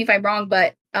 correct me if I'm wrong,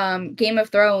 but Game of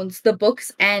Thrones, the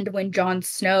books end when Jon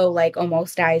Snow like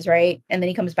almost dies, right? And then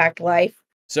he comes back to life.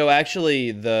 So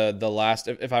actually, the last,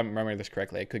 if I'm remembering this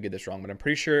correctly, I could get this wrong, but I'm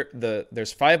pretty sure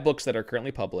there's 5 books that are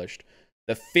currently published.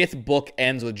 The 5th book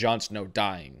ends with Jon Snow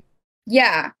dying.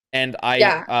 Yeah. And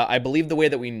Yeah. I believe the way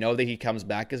that we know that he comes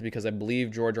back is because I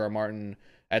believe George R. R. Martin,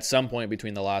 at some point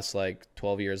between the last like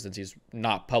 12 years since he's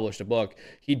not published a book,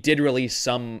 he did release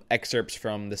some excerpts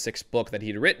from the 6th book that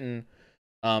he'd written,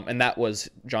 and that was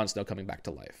Jon Snow coming back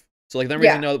to life. So like the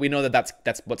reason we know that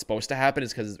that's what's supposed to happen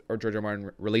is because George R. R.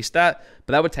 Martin released that,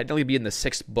 but that would technically be in the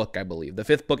 6th book, I believe. The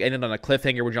 5th book ended on a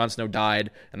cliffhanger where Jon Snow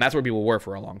died, and that's where people were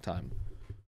for a long time.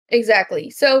 Exactly.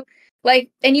 So like,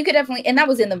 and you could definitely, and that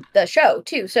was in the show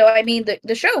too. So I mean,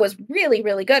 the show was really,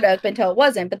 really good up until it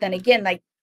wasn't. But then again, like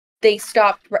he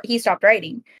stopped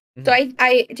writing. Mhm. So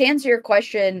I to answer your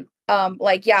question,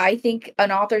 like yeah, I think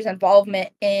an author's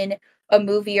involvement in a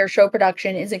movie or show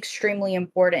production is extremely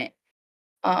important.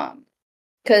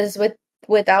 Because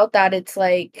without that, it's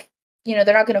like, you know,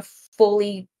 they're not gonna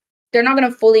fully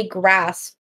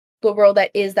grasp the world that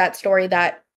is that story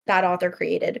that author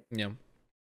created. Yeah.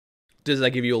 Does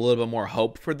that give you a little bit more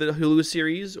hope for the Hulu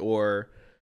series, or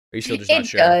are you still just not It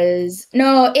sure? does.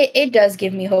 No, it does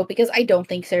give me hope because I don't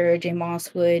think Sarah J.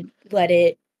 Maas would let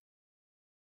it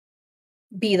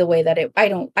be the way that it.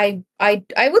 I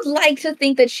would like to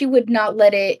think that she would not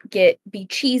let it be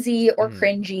cheesy or Mhm.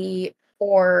 cringy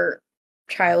or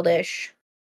childish.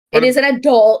 Part It of- is an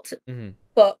adult Mhm.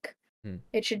 book. Mhm.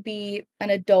 It should be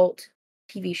an adult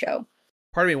TV show.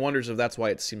 Part of me wonders if that's why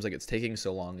it seems like it's taking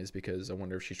so long, is because I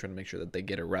wonder if she's trying to make sure that they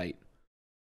get it right.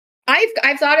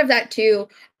 I've thought of that too.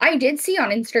 I did see on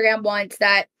Instagram once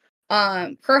that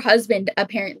her husband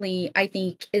apparently I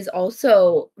think is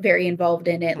also very involved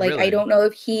in it. Oh, Like I really? don't know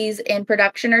if he's in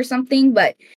production or something,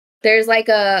 but there's like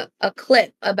a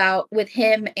clip about with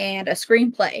him and a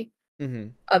screenplay Mm-hmm.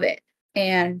 of it.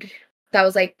 And that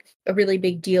was like a really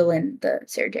big deal in the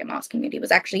Sarah J. Maas community,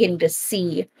 was actually getting to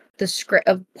see the script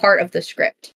of part of the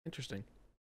script. Interesting.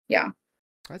 Yeah.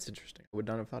 That's interesting. I would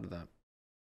not have thought of that.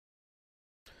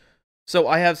 So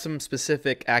I have some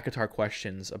specific ACOTAR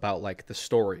questions about like the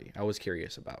story I was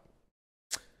curious about.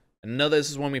 I know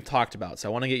this is one we've talked about, so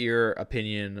I want to get your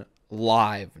opinion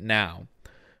live now.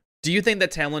 Do you think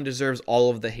that Tamlin deserves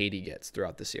all of the hate he gets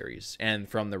throughout the series and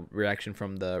from the reaction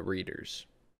from the readers?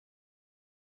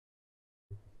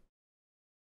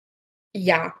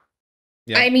 Yeah.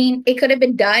 Yeah. I mean, it could have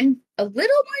been done a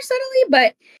little more subtly,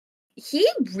 but he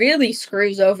really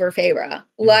screws over Feyre.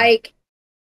 Like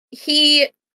he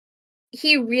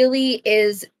really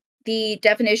is the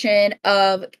definition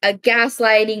of a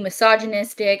gaslighting,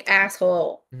 misogynistic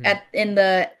asshole in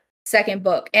the 2nd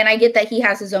book. And I get that he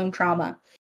has his own trauma,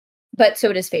 but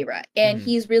so does Feyre. And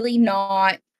he's really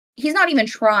not even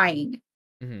trying.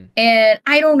 And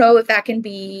I don't know if that can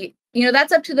be, you know,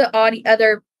 that's up to the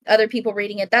other people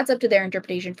reading it. That's up to their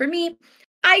interpretation. For me,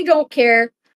 I don't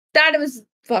care. That was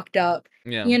fucked up.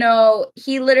 Yeah. You know,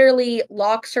 he literally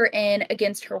locks her in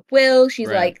against her will. She's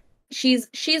like, she's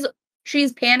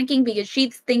panicking because she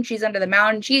thinks she's under the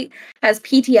mountain. She has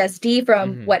PTSD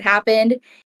from what happened,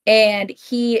 and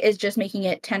he is just making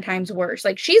it 10 times worse.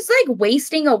 Like she's like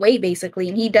wasting away basically,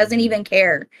 and he doesn't even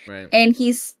care. Right. And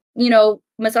he's, you know,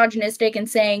 misogynistic and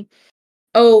saying,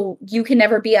 oh, you can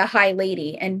never be a high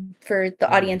lady. And for the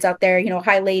audience out there, you know,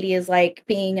 high lady is like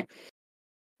being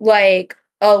like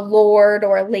a lord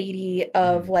or a lady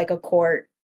of like a court.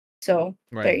 So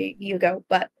there you go.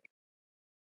 But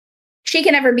she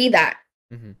can never be that.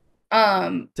 To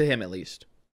him at least.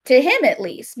 To him at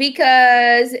least.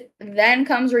 Because then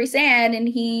comes Rhysand and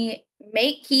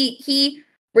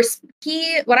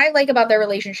what I like about their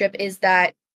relationship is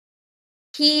that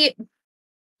he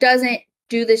doesn't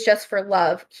do this just for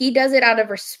love. He does it out of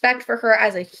respect for her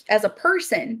as a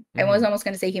person. I was almost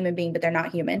going to say human being, but they're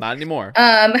not human. Not anymore.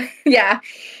 Yeah.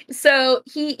 So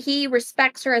he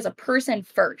respects her as a person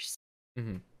first.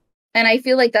 And I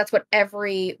feel like that's what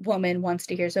every woman wants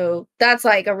to hear. So that's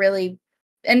like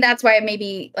and that's why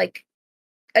maybe like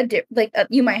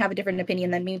you might have a different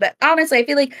opinion than me, but honestly, I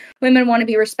feel like women want to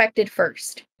be respected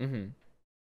first. And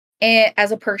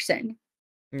as a person.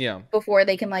 Yeah. before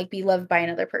they can like be loved by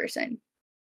another person.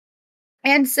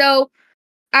 And so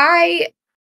I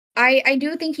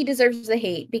do think he deserves the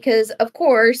hate because, of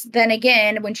course, then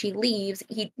again, when she leaves,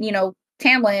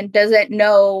 Tamlin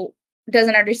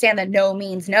doesn't understand that no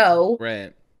means no.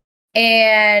 Right.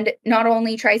 And not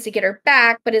only tries to get her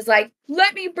back, but is like,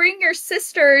 let me bring your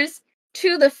sisters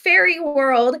to the fairy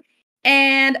world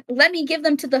and let me give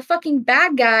them to the fucking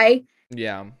bad guy.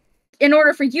 Yeah. In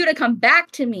order for you to come back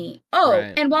to me. Oh,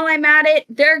 right. And while I'm at it,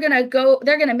 they're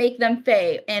gonna make them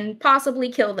Fae and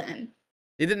possibly kill them.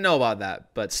 You didn't know about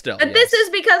that, but still. But yes. this is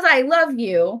because I love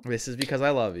you. This is because I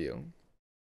love you.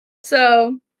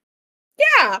 So,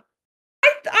 yeah.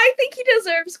 I think he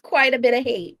deserves quite a bit of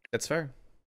hate. That's fair.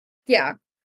 Yeah.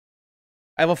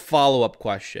 I have a follow-up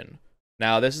question.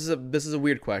 Now, this is a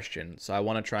weird question, so I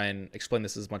want to try and explain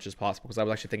this as much as possible because I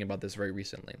was actually thinking about this very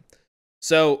recently.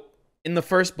 So, in the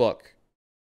first book,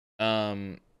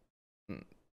 Tamlin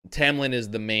is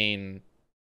the main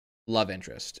love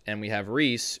interest, and we have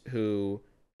Rhys, who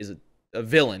is a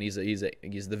villain. He's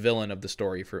the villain of the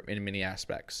story in many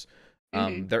aspects.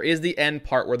 There is the end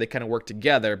part where they kind of work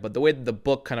together, but the way that the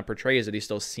book kind of portrays it, he's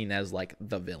still seen as like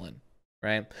the villain,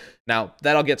 right? Now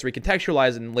that all gets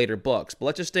recontextualized in later books, but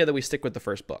let's just say that we stick with the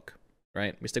first book,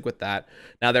 right? We stick with that.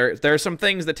 Now there are some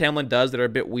things that Tamlin does that are a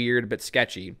bit weird, a bit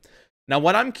sketchy. Now,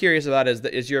 what I'm curious about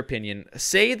is your opinion.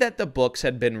 Say that the books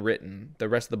had been written, the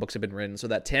rest of the books had been written, so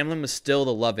that Tamlin was still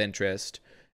the love interest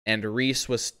and Rhys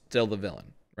was still the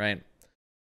villain, right?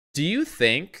 Do you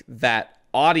think that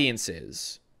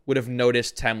audiences would have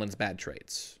noticed Tamlin's bad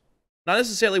traits? Not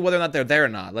necessarily whether or not they're there or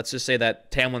not. Let's just say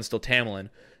that Tamlin's still Tamlin.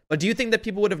 But do you think that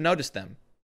people would have noticed them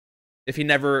if he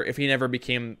never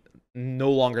became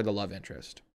no longer the love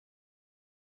interest?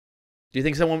 Do you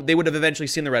think they would have eventually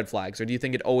seen the red flags, or do you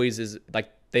think it always is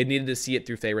like they needed to see it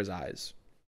through Feyre's eyes?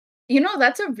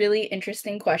 That's a really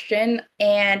interesting question,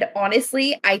 and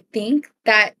honestly, I think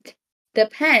that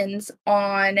depends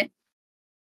on.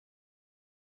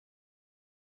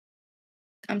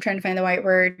 I'm trying to find the right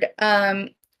word.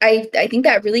 I think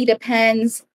that really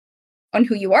depends on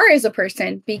who you are as a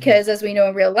person, because as we know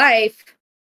in real life,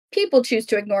 people choose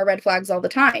to ignore red flags all the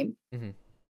time. Mm-hmm.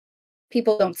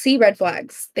 People don't see red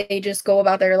flags. They just go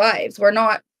about their lives. We're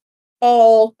not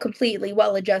all completely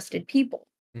well-adjusted people.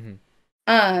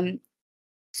 Mm-hmm.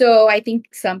 So I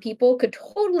think some people could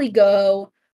totally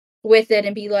go with it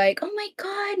and be like, oh my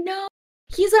God, no,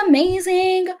 he's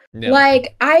amazing. Yeah.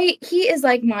 He is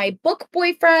like my book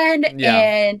boyfriend. Yeah.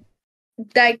 And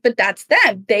but that's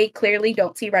them. They clearly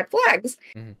don't see red flags.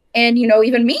 Mm-hmm. And,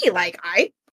 even me, like,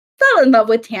 I fell in love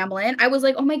with Tamlin. I was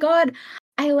like, oh my God,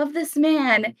 I love this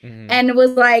man. Mm-hmm. And it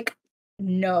was like,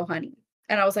 no, honey.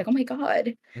 And I was like, oh my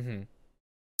God. Mm-hmm.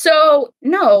 So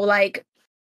no, like,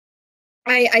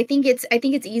 I think it's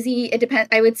easy. It depends.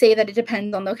 I would say that it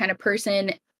depends on the kind of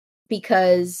person,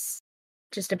 because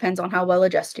it just depends on how well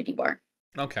adjusted you are.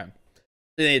 Okay.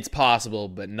 It's possible,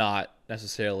 but not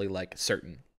necessarily like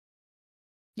certain.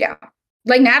 Yeah.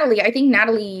 Like Natalie, I think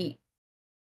Natalie.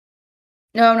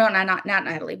 No, not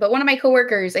Natalie, but one of my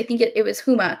coworkers, I think it was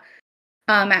Huma,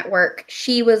 at work.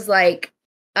 She was like,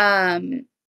 I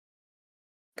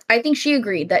think she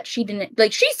agreed that she didn't,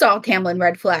 like, she saw Tamlin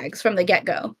red flags from the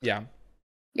get-go. Yeah.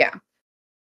 Yeah.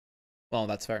 Well,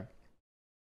 that's fair.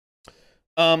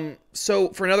 So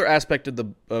for another aspect of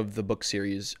the book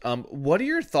series, what are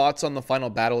your thoughts on the final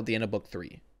battle at the end of book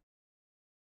 3?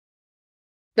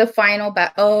 The final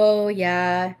battle. Oh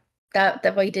yeah,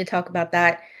 that we did talk about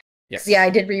that. Yes. Yeah, I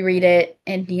did reread it,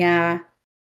 and yeah.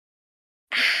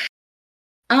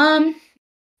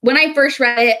 When I first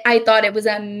read it, I thought it was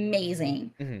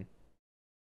amazing. Mm-hmm.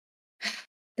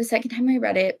 The second time I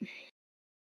read it,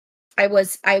 I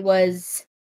was a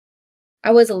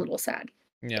little sad.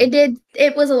 Yeah.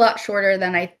 It was a lot shorter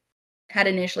than I had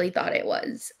initially thought it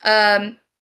was.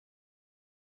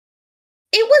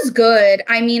 It was good.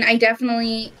 I mean, I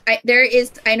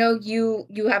know you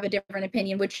have a different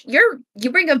opinion, which you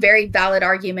bring a very valid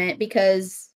argument,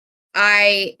 because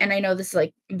I know this is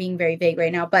like being very vague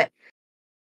right now, but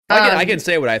I can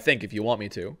say what I think if you want me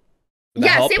to.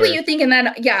 Yeah, say what you think, and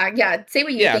then say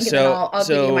what you think, and then I'll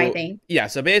give you my thing. Yeah,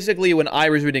 so basically when I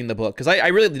was reading the book, because I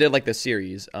really did like this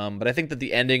series, but I think that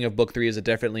the ending of book 3 is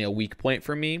definitely a weak point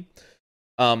for me.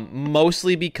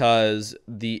 Mostly because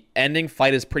the ending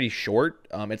fight is pretty short.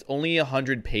 It's only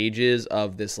 100 pages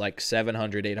of this like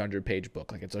 700, 800 page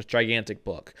book. Like, it's a gigantic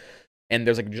book. And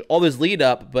there's like just all this lead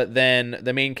up, but then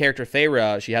the main character,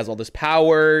 Feyre, she has all this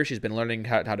power. She's been learning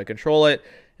how to control it.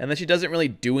 And then she doesn't really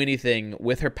do anything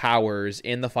with her powers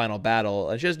in the final battle.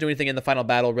 And she doesn't do anything in the final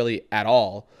battle really at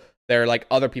all. There are like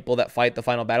other people that fight the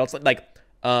final battle. It's like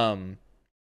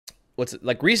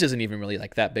Reese isn't even really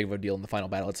like that big of a deal in the final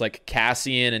battle. It's like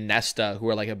Cassian and Nesta who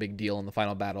are like a big deal in the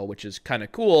final battle, which is kind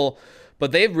of cool.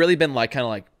 But they've really been like kind of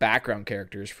like background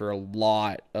characters for a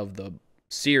lot of the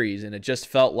series, and it just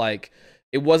felt like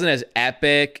it wasn't as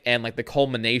epic and like the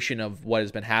culmination of what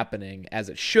has been happening as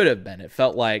it should have been. It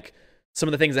felt like some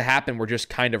of the things that happened were just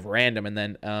kind of random, and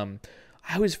then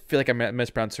I always feel like I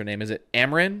mispronounced her name. Is it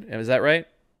Amryn? Is that right?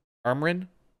 Amryn?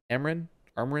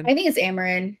 I think it's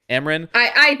Amryn. Amryn?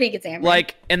 I think it's Amryn.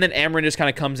 Like, and then Amryn just kind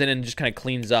of comes in and just kind of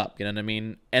cleans up, you know what I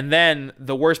mean? And then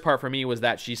the worst part for me was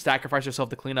that she sacrificed herself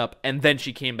to clean up, and then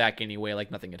she came back anyway like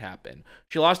nothing had happened.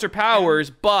 She lost her powers,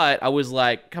 but I was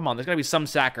like, come on, there's got to be some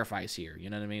sacrifice here, you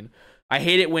know what I mean? I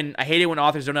hate it when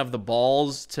authors don't have the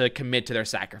balls to commit to their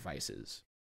sacrifices.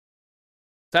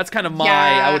 So that's kind of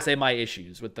I would say my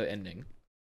issues with the ending.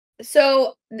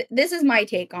 So this is my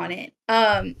take on it.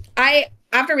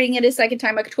 After reading it a second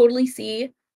time, I could totally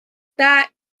see that,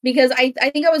 because I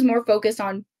think I was more focused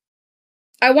on,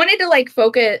 I wanted to like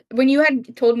focus, when you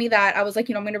had told me that, I was like,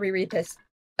 I'm going to reread this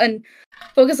and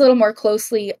focus a little more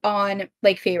closely on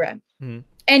like Feyre. Mm-hmm.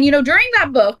 And, during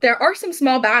that book, there are some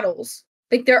small battles.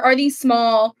 Like there are these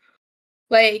small,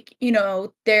 like,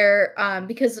 they're,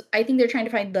 because I think they're trying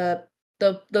to find the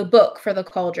book for the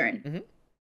cauldron. Mm-hmm.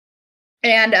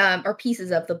 And, or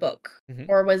pieces of the book. Mm-hmm.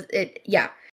 Or was it, yeah.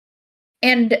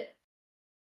 And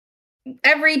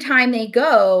every time they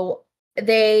go,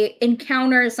 they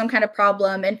encounter some kind of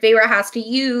problem, and Feyre has to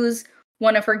use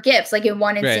one of her gifts. Like in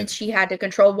one instance, she had to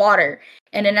control water.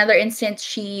 In another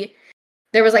instance,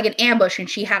 there was like an ambush, and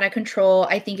she had to control,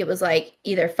 I think it was like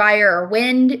either fire or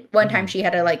wind. One time she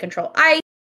had to like control ice.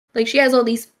 Like she has all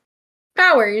these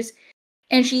powers,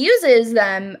 and she uses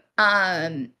them.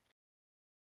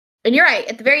 And you're right,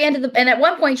 at the very end of and at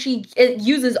one point she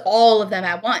uses all of them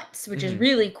at once, which is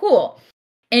really cool.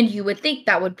 And you would think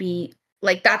that would be,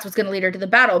 like, that's what's going to lead her to the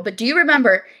battle. But do you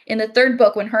remember in the third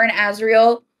book when her and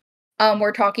Azriel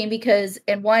were talking? Because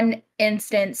in one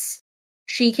instance,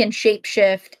 she can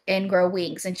shapeshift and grow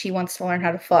wings, and she wants to learn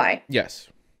how to fly. Yes.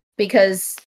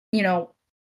 Because,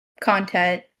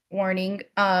 content warning,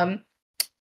 they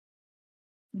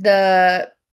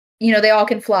all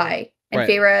can fly. And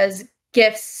Feyre's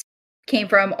gifts came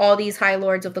from all these high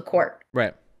lords of the court.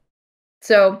 Right.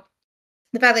 So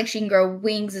the fact that she can grow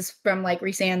wings is from like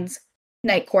Rhysand's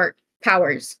Night Court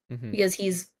powers, because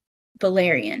he's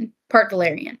Valyrian, part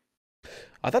Valyrian.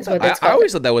 I thought I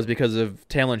always thought that was because of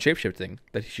Tamlin shapeshifting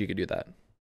that she could do that.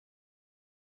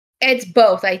 It's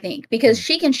both, I think, because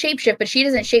she can shapeshift, but she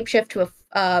doesn't shapeshift to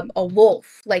a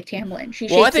wolf like Tamlin.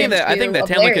 I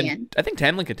think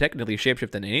Tamlin can technically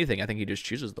shapeshift into anything. I think he just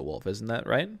chooses the wolf, isn't that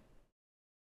right?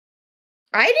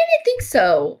 I didn't think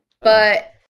so,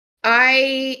 but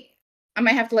I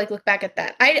might have to like look back at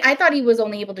that. I thought he was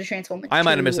only able to transform. I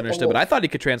might have misunderstood, but I thought he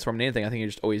could transform into anything. I think he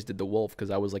just always did the wolf because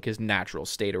that was like his natural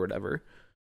state or whatever.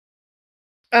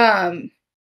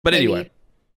 But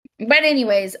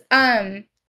anyways,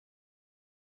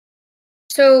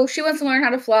 so she wants to learn how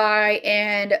to fly,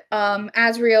 and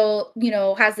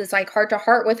Azriel, has this like heart to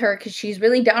heart with her because she's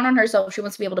really down on herself. She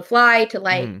wants to be able to fly, to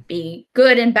like be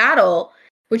good in battle,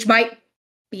 which might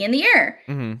be in the air.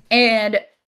 And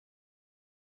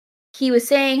he was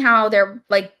saying how they're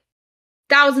like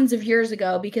thousands of years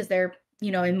ago, because they're,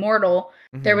 immortal.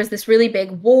 There was this really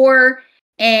big war,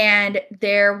 and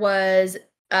there was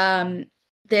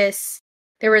this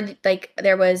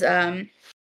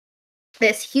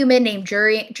human named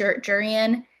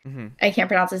Jurian. I can't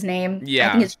pronounce his name. Yeah.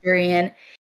 I think it's Jurian.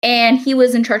 And he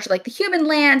was in charge of like the human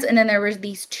lands, and then there was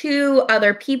these two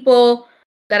other people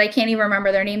that I can't even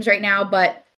remember their names right now,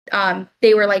 but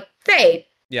they were like Fae.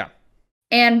 Yeah.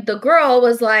 And the girl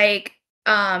was like,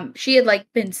 she had like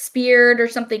been speared or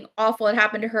something awful had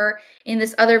happened to her, in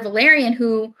this other Valyrian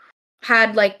who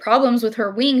had like problems with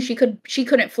her wings. She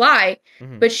couldn't fly,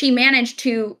 but she managed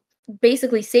to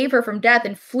basically save her from death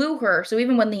and flew her. So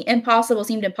even when the impossible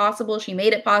seemed impossible, she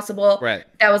made it possible. Right.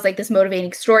 That was like this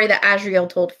motivating story that Azriel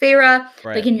told Feyre.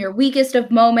 Right. Like in your weakest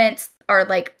of moments, or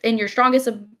like in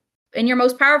your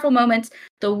most powerful moments,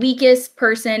 the weakest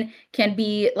person can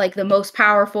be like the most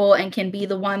powerful and can be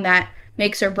the one that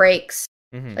makes or breaks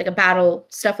like a battle,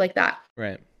 stuff like that.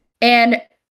 Right. And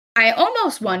I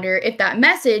almost wonder if that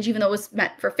message, even though it was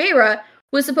meant for Feyre,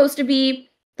 was supposed to be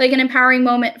like an empowering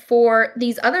moment for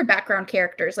these other background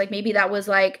characters. Like maybe that was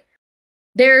like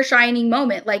their shining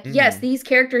moment. Like, yes, these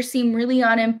characters seem really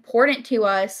unimportant to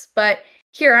us, but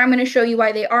here, I'm going to show you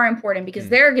why they are important, because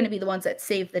they're going to be the ones that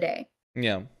save the day.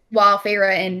 Yeah. While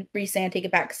Feyre and Rhysand take a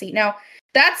back seat. Now,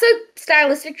 that's a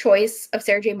stylistic choice of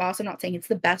Sarah J Maas. I'm not saying it's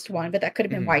the best one, but that could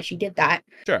have been why she did that.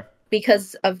 Sure.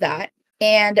 Because of that.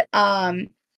 And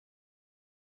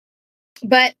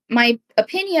but my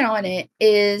opinion on it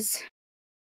is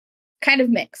kind of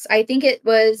mixed. I think it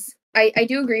was I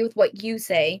do agree with what you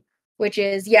say, which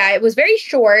is it was very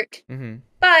short,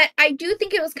 but I do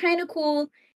think it was kind of cool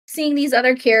seeing these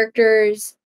other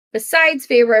characters besides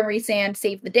Feyre and Rhysand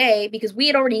save the day, because we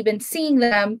had already been seeing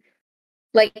them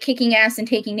like kicking ass and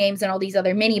taking names in all these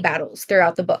other mini battles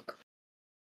throughout the book.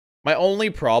 My only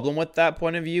problem with that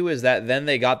point of view is that then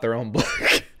they got their own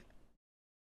book.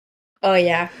 Oh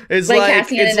yeah, it's like like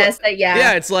Cassian and Nesta.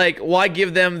 Yeah, it's like, why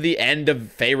give them the end of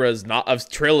Feyre's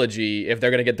trilogy if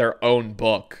they're gonna get their own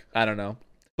book? I don't know,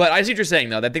 but I see what you're saying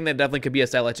though. I think that definitely could be a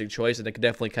stylistic choice, and it could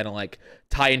definitely kind of like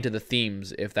tie into the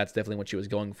themes if that's definitely what she was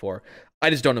going for. I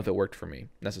just don't know if it worked for me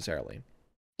necessarily.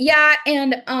 Yeah,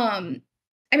 and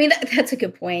I mean that's a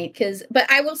good point, but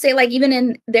I will say, like, even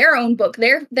in their own book,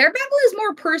 their battle is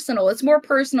more personal. It's more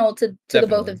personal to the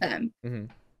both of them.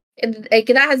 Like,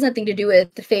 that has nothing to do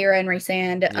with the Feyre and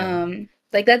Rhysand. Yeah.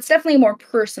 Like, that's definitely a more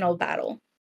personal battle.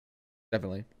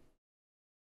 Definitely.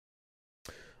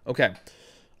 Okay.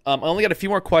 I only got a few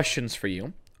more questions for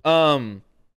you.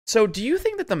 So do you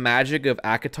think that the magic of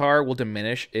ACOTAR will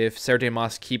diminish if Sarah J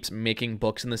Maas keeps making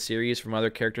books in the series from other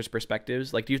characters'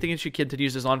 perspectives? Like, do you think if she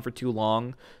continues this on for too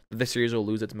long, that the series will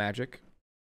lose its magic?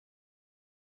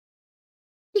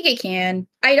 I think it can.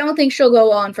 I don't think she'll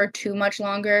go on for too much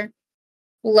longer.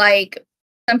 Like,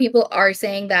 some people are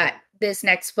saying that this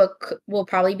next book will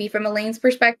probably be from Elaine's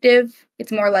perspective.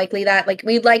 It's more likely that, like,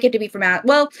 we'd like it to be from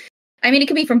well, I mean, it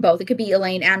could be from both. It could be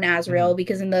Elaine and Nazriel,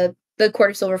 because in the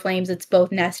Court of Silver Flames, it's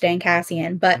both Nesta and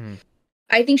Cassian. But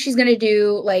I think she's gonna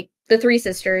do, like, the three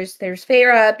sisters. There's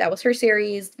Feyre, that was her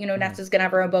series. You know, Nesta's gonna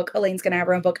have her own book. Elaine's gonna have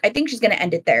her own book. I think she's gonna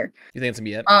end it there. You think it's gonna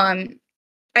be it?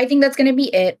 I think that's gonna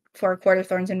be it for Court of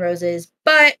Thorns and Roses.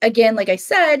 But again, like I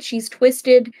said, she's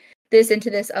twisted this into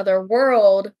this other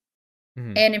world,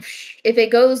 and if it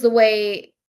goes the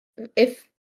way, if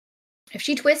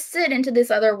she twists it into this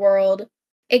other world,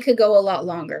 it could go a lot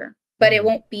longer. But it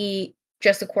won't be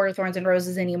just a Court of Thorns and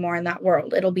Roses anymore in that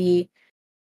world. It'll be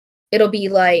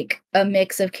like a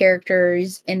mix of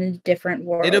characters in a different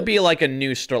world. It'll be like a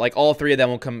new story. Like, all three of them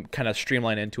will come kind of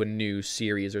streamline into a new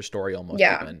series or story almost.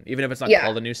 Yeah. Even if it's not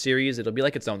called a new series, it'll be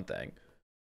like its own thing.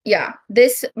 Yeah.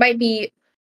 This might be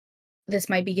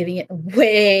giving it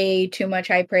way too much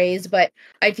high praise, but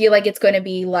I feel like it's going to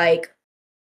be like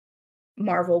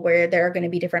Marvel, where there are going to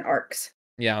be different arcs.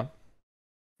 Yeah.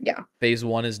 Yeah. Phase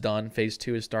 1 is done. Phase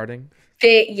 2 is starting.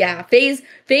 Phase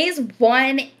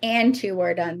 1 and 2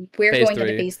 are done. We're going into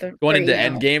phase 3. Going into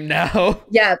Endgame now.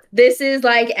 Yeah, this is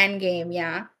like Endgame.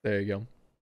 Yeah. There you go.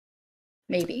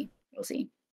 Maybe we'll see.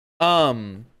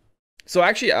 So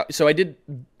actually, I did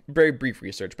very brief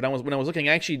research, but when I was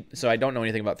looking, so I don't know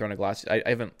anything about Throne of Glass. I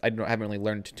haven't really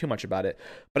learned too much about it,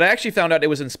 but I actually found out it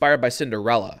was inspired by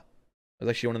Cinderella. It was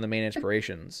actually one of the main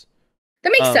inspirations.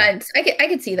 That makes sense. I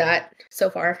could see that so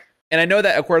far. And I know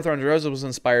that A Court of Thorns and Roses was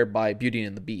inspired by Beauty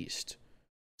and the Beast.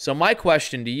 So my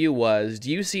question to you was, do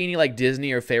you see any like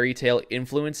Disney or fairy tale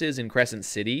influences in Crescent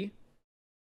City?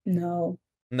 No.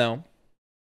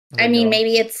 I mean,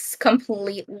 maybe it's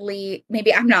completely,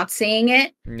 maybe I'm not seeing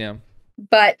it. Yeah.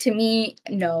 But to me,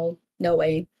 no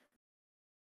way.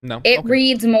 No. It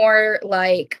reads more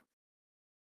like,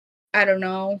 I don't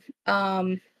know.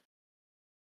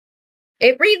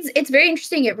 It's very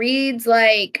interesting. It reads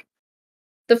like,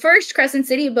 the first Crescent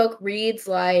City book reads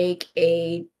like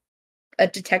a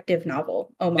detective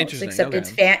novel almost, except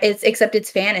it's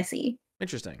fantasy.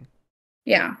 Interesting.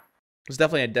 Yeah. It's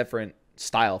definitely a different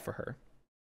style for her.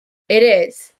 It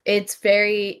is. It's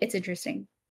interesting.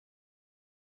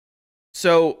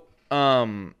 So, I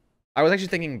was actually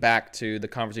thinking back to the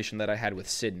conversation that I had with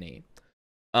Sydney.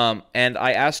 And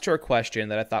I asked her a question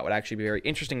that I thought would actually be very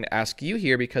interesting to ask you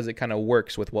here, because it kind of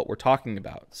works with what we're talking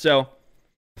about. So,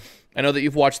 I know that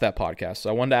you've watched that podcast, so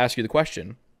I wanted to ask you the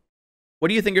question. What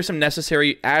do you think are some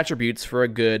necessary attributes for a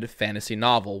good fantasy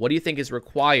novel? What do you think is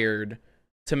required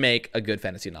to make a good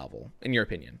fantasy novel, in your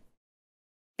opinion?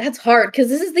 That's hard, because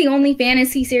this is the only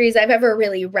fantasy series I've ever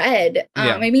really read.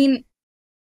 Yeah. I mean,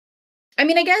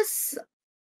 I guess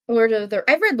I've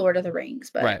read Lord of the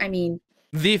Rings, but right. I mean,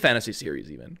 the fantasy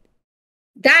series, even.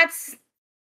 That's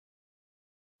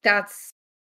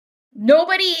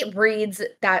nobody reads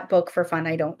that book for fun,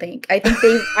 I don't think. I think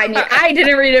I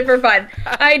didn't read it for fun.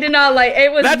 I did not like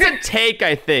it. That's a take,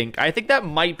 I think. I think that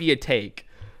might be a take.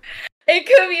 It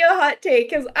could be a hot take,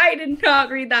 because I did not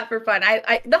read that for fun.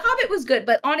 The Hobbit was good,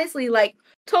 but honestly, like,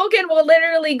 Tolkien will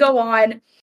literally go on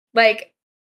like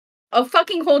a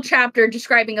fucking whole chapter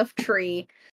describing a tree.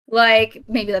 Like,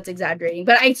 maybe that's exaggerating,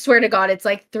 but I swear to God, it's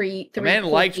like three The man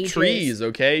whole liked pages. trees,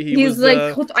 okay? He's like,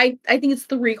 I think it's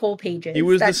 3 whole pages. He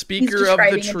was the he's speaker of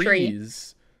the describing a tree.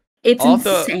 trees. It's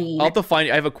insane. I'll have to find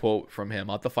you. I have a quote from him.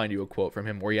 I'll have to find you a quote from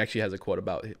him where he actually has a quote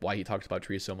about why he talks about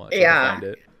trees so much. Yeah. I'll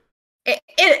find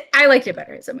I liked it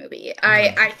better as a movie.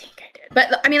 I think I did.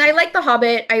 But I mean, I like The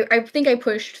Hobbit. I think I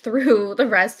pushed through the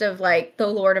rest of like The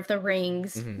Lord of the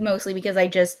Rings mostly because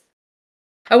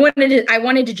I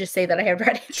wanted to just say that I had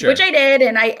read it, which I did,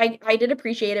 and I did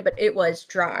appreciate it, but it was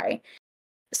dry.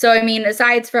 So I mean,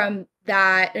 aside from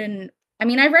that, and I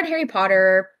mean, I've read Harry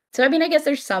Potter, so I mean, I guess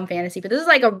there's some fantasy, but this is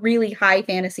like a really high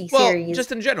fantasy series. Well,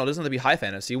 just in general, it doesn't have to be high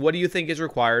fantasy. What do you think is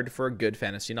required for a good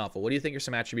fantasy novel? What do you think are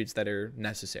some attributes that are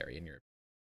necessary in your?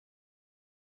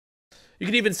 You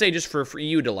could even say just for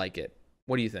you to like it.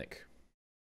 What do you think?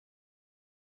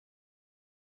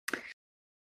 I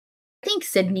think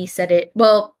Sydney said it.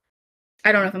 Well,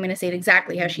 I don't know if I'm going to say it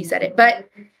exactly how she said it, but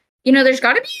you know, there's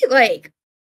got to be like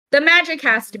the magic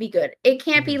has to be good. It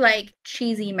can't be like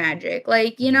cheesy magic.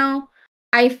 Like, you know,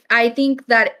 I think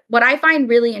that what I find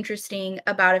really interesting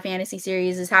about a fantasy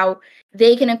series is how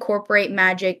they can incorporate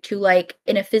magic to like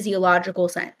in a physiological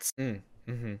sense.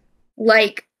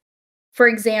 Like, for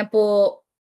example,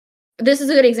 this is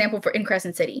a good example in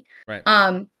Crescent City. Right.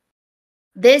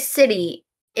 This city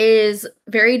is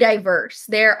very diverse.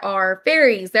 There are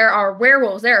fairies, there are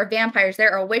werewolves, there are vampires,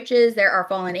 there are witches, there are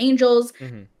fallen angels.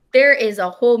 There is a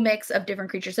whole mix of different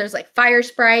creatures. There's like fire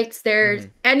sprites, there's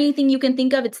anything you can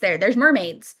think of, it's there. There's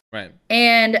mermaids. Right.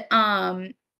 And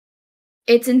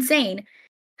it's insane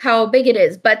how big it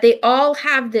is, but they all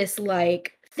have this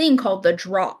like thing called the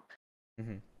drop.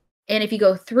 And if you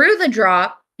go through the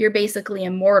drop, you're basically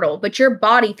immortal, but your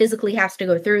body physically has to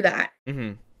go through that.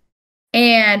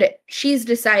 And she's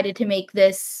decided to make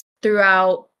this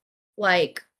throughout,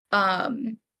 like,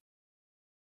 well,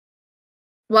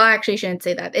 actually, I shouldn't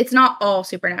say that. It's not all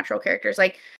supernatural characters.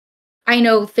 Like, I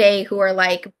know Fae who are,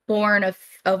 like, born of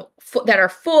that are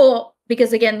full,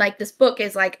 because, again, like, this book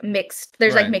is, like, mixed.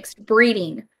 There's, like, mixed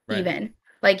breeding, even.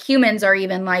 Like, humans are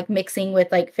even, like, mixing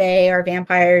with, like, Fae or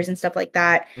vampires and stuff like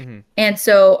that. And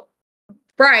so,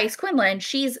 Bryce Quinlan,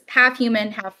 she's half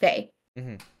human, half Fae.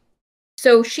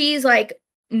 So she's like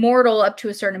mortal up to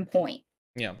a certain point.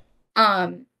 Yeah.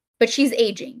 But she's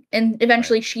aging, and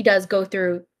eventually she does go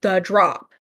through the drop,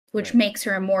 which makes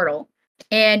her immortal.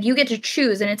 And you get to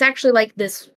choose, and it's actually like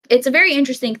this. It's a very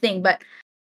interesting thing, but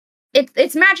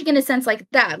it's magic in a sense like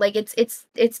that. Like it's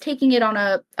taking it on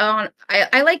a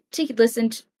I like to listen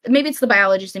to, maybe it's the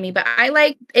biologist in me, but I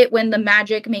like it when the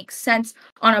magic makes sense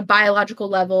on a biological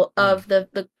level of the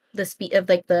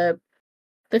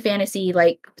fantasy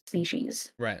like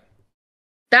species. Right.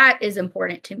 That is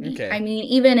important to me. Okay. I mean,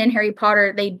 even in Harry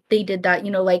Potter, they did that,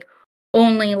 you know, like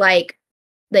only like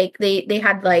they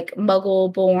had like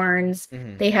muggle borns,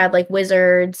 they had like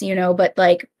wizards, you know, but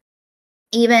like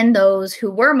even those who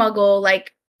were muggle,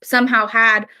 like somehow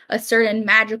had a certain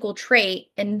magical trait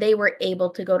and they were able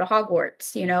to go to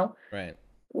Hogwarts, you know? Right.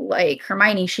 Like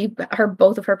Hermione,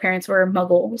 both of her parents were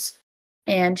muggles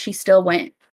and she still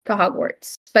went to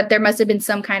Hogwarts. But there must have been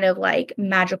some kind of like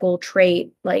magical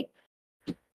trait, like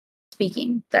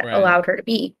speaking, that allowed her to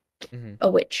be a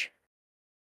witch.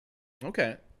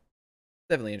 Okay.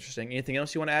 Definitely interesting. Anything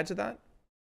else you want to add to that?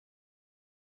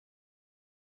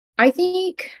 I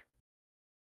think.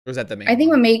 Or is that the main? I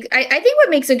think what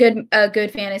makes a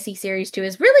good fantasy series too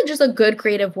is really just a good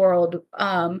creative world.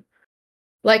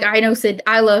 Like I know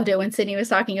I loved it when Sydney was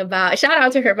talking about. Shout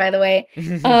out to her, by the way.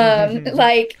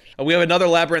 Like we have another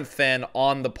Labyrinth fan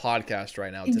on the podcast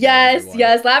right now. Today,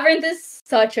 yes, Labyrinth is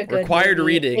such a good required movie.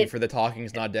 reading for the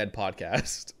Talking's Not Dead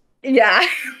podcast. Yeah,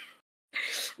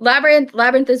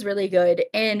 Labyrinth is really good,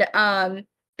 and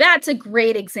that's a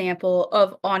great example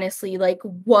of honestly like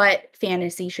what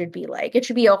fantasy should be like. It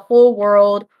should be a whole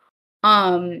world,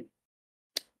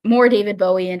 more David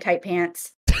Bowie in tight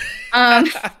pants.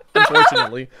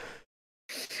 Unfortunately.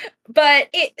 But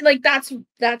it like that's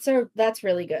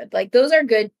really good. Like those are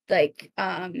good, like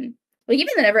even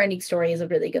the Neverending Story is a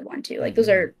really good one too. Like those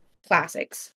are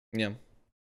classics. Yeah.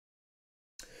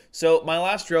 So my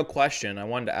last real question I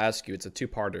wanted to ask you, it's a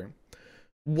two-parter.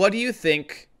 What do you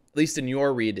think, at least in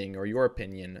your reading or your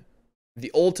opinion,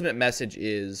 the ultimate message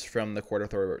is from the Court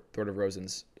of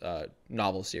Rosen's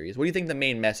novel series? What do you think the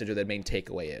main message or the main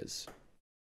takeaway is?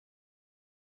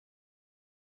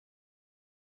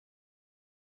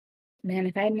 Man,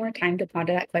 if I had more time to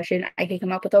ponder that question, I could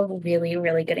come up with a really,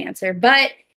 really good answer.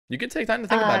 But you could take time to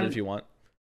think about it if you want.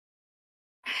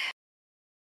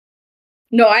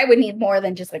 No, I would need more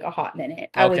than just like a hot minute.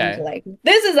 I would need to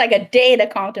this is like a day to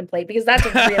contemplate because that's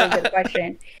a really good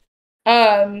question.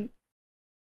 Um,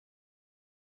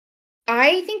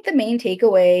 I think the main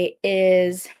takeaway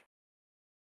is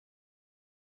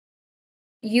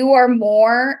you are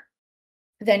more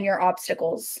than your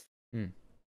obstacles. Hmm.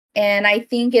 And I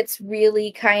think it's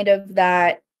really kind of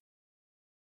that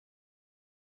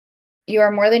you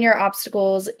are more than your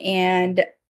obstacles, and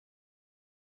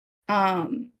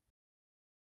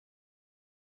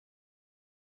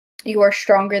you are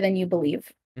stronger than you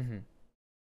believe. Mm-hmm.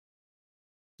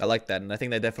 I like that, and I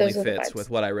think that definitely Those are the fits vibes. with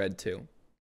what I read too.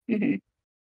 Mm-hmm.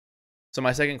 So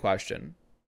my second question,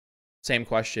 same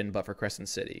question, but for Crescent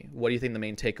City. What do you think the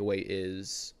main takeaway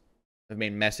is, the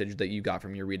main message that you got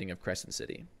from your reading of Crescent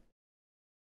City?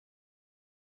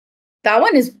 That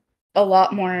one is a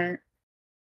lot more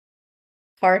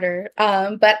harder.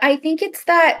 But I think it's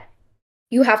that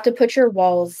you have to put your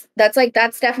walls. That's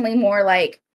definitely more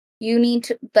like you need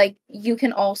to, like, you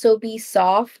can also be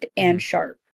soft and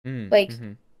sharp. Like,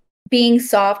 Mm-hmm. being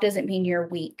soft doesn't mean you're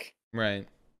weak. Right.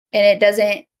 And it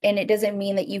doesn't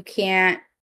mean that you can't,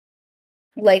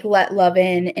 like, let love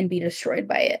in and be destroyed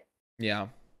by it. Yeah.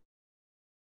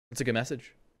 That's a good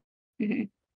message. Mm-hmm.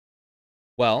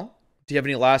 Well, do you have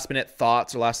any last minute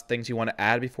thoughts or last things you want to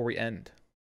add before we end?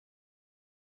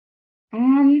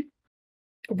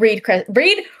 Read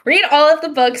all of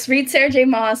the books. Read Sarah J.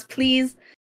 Maas, please.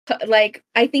 Like,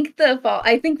 I think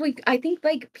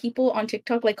like people on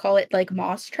TikTok like call it like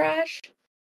Moss trash.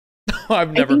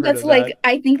 I've never heard of that.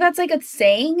 I think that's like a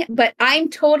saying, but I'm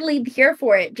totally here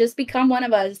for it. Just become one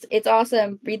of us. It's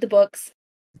awesome. Read the books.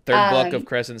 Third book of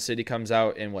Crescent City comes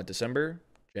out in what, December?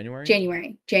 January?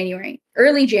 January,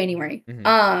 early January.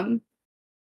 Mm-hmm.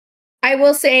 I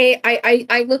will say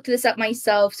I looked this up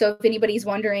myself, so if anybody's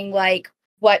wondering like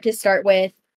what to start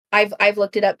with, I've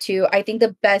looked it up too. I think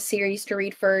the best series to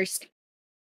read first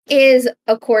is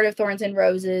A Court of Thorns and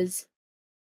Roses.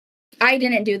 I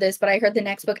didn't do this, but I heard the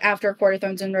next book after A Court of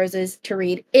Thorns and Roses to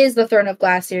read is the Throne of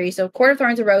Glass series. So Court of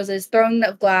Thorns and Roses, Throne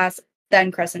of Glass,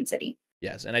 then Crescent City.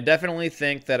 Yes, and I definitely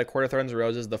think that A Court of Thorns and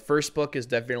Roses, the first book is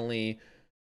definitely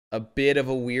a bit of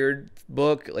a weird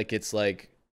book. Like, it's like,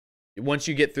 once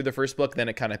you get through the first book, then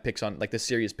it kind of picks on, like, the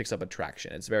series picks up a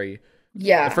traction. It's very,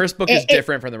 Yeah. the first book is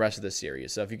different from the rest of the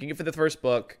series. So if you can get for the first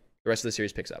book, the rest of the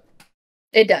series picks up.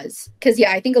 It does. Because,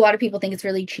 yeah, I think a lot of people think it's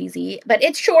really cheesy, but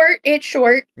it's short. It's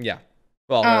short. Yeah.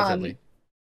 Well, relatively.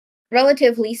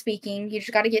 Relatively speaking, you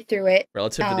just got to get through it.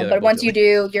 Relative to the other but books, once you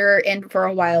do, you're in for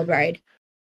a wild ride.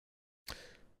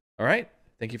 All right.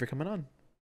 Thank you for coming on.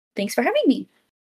 Thanks for having me.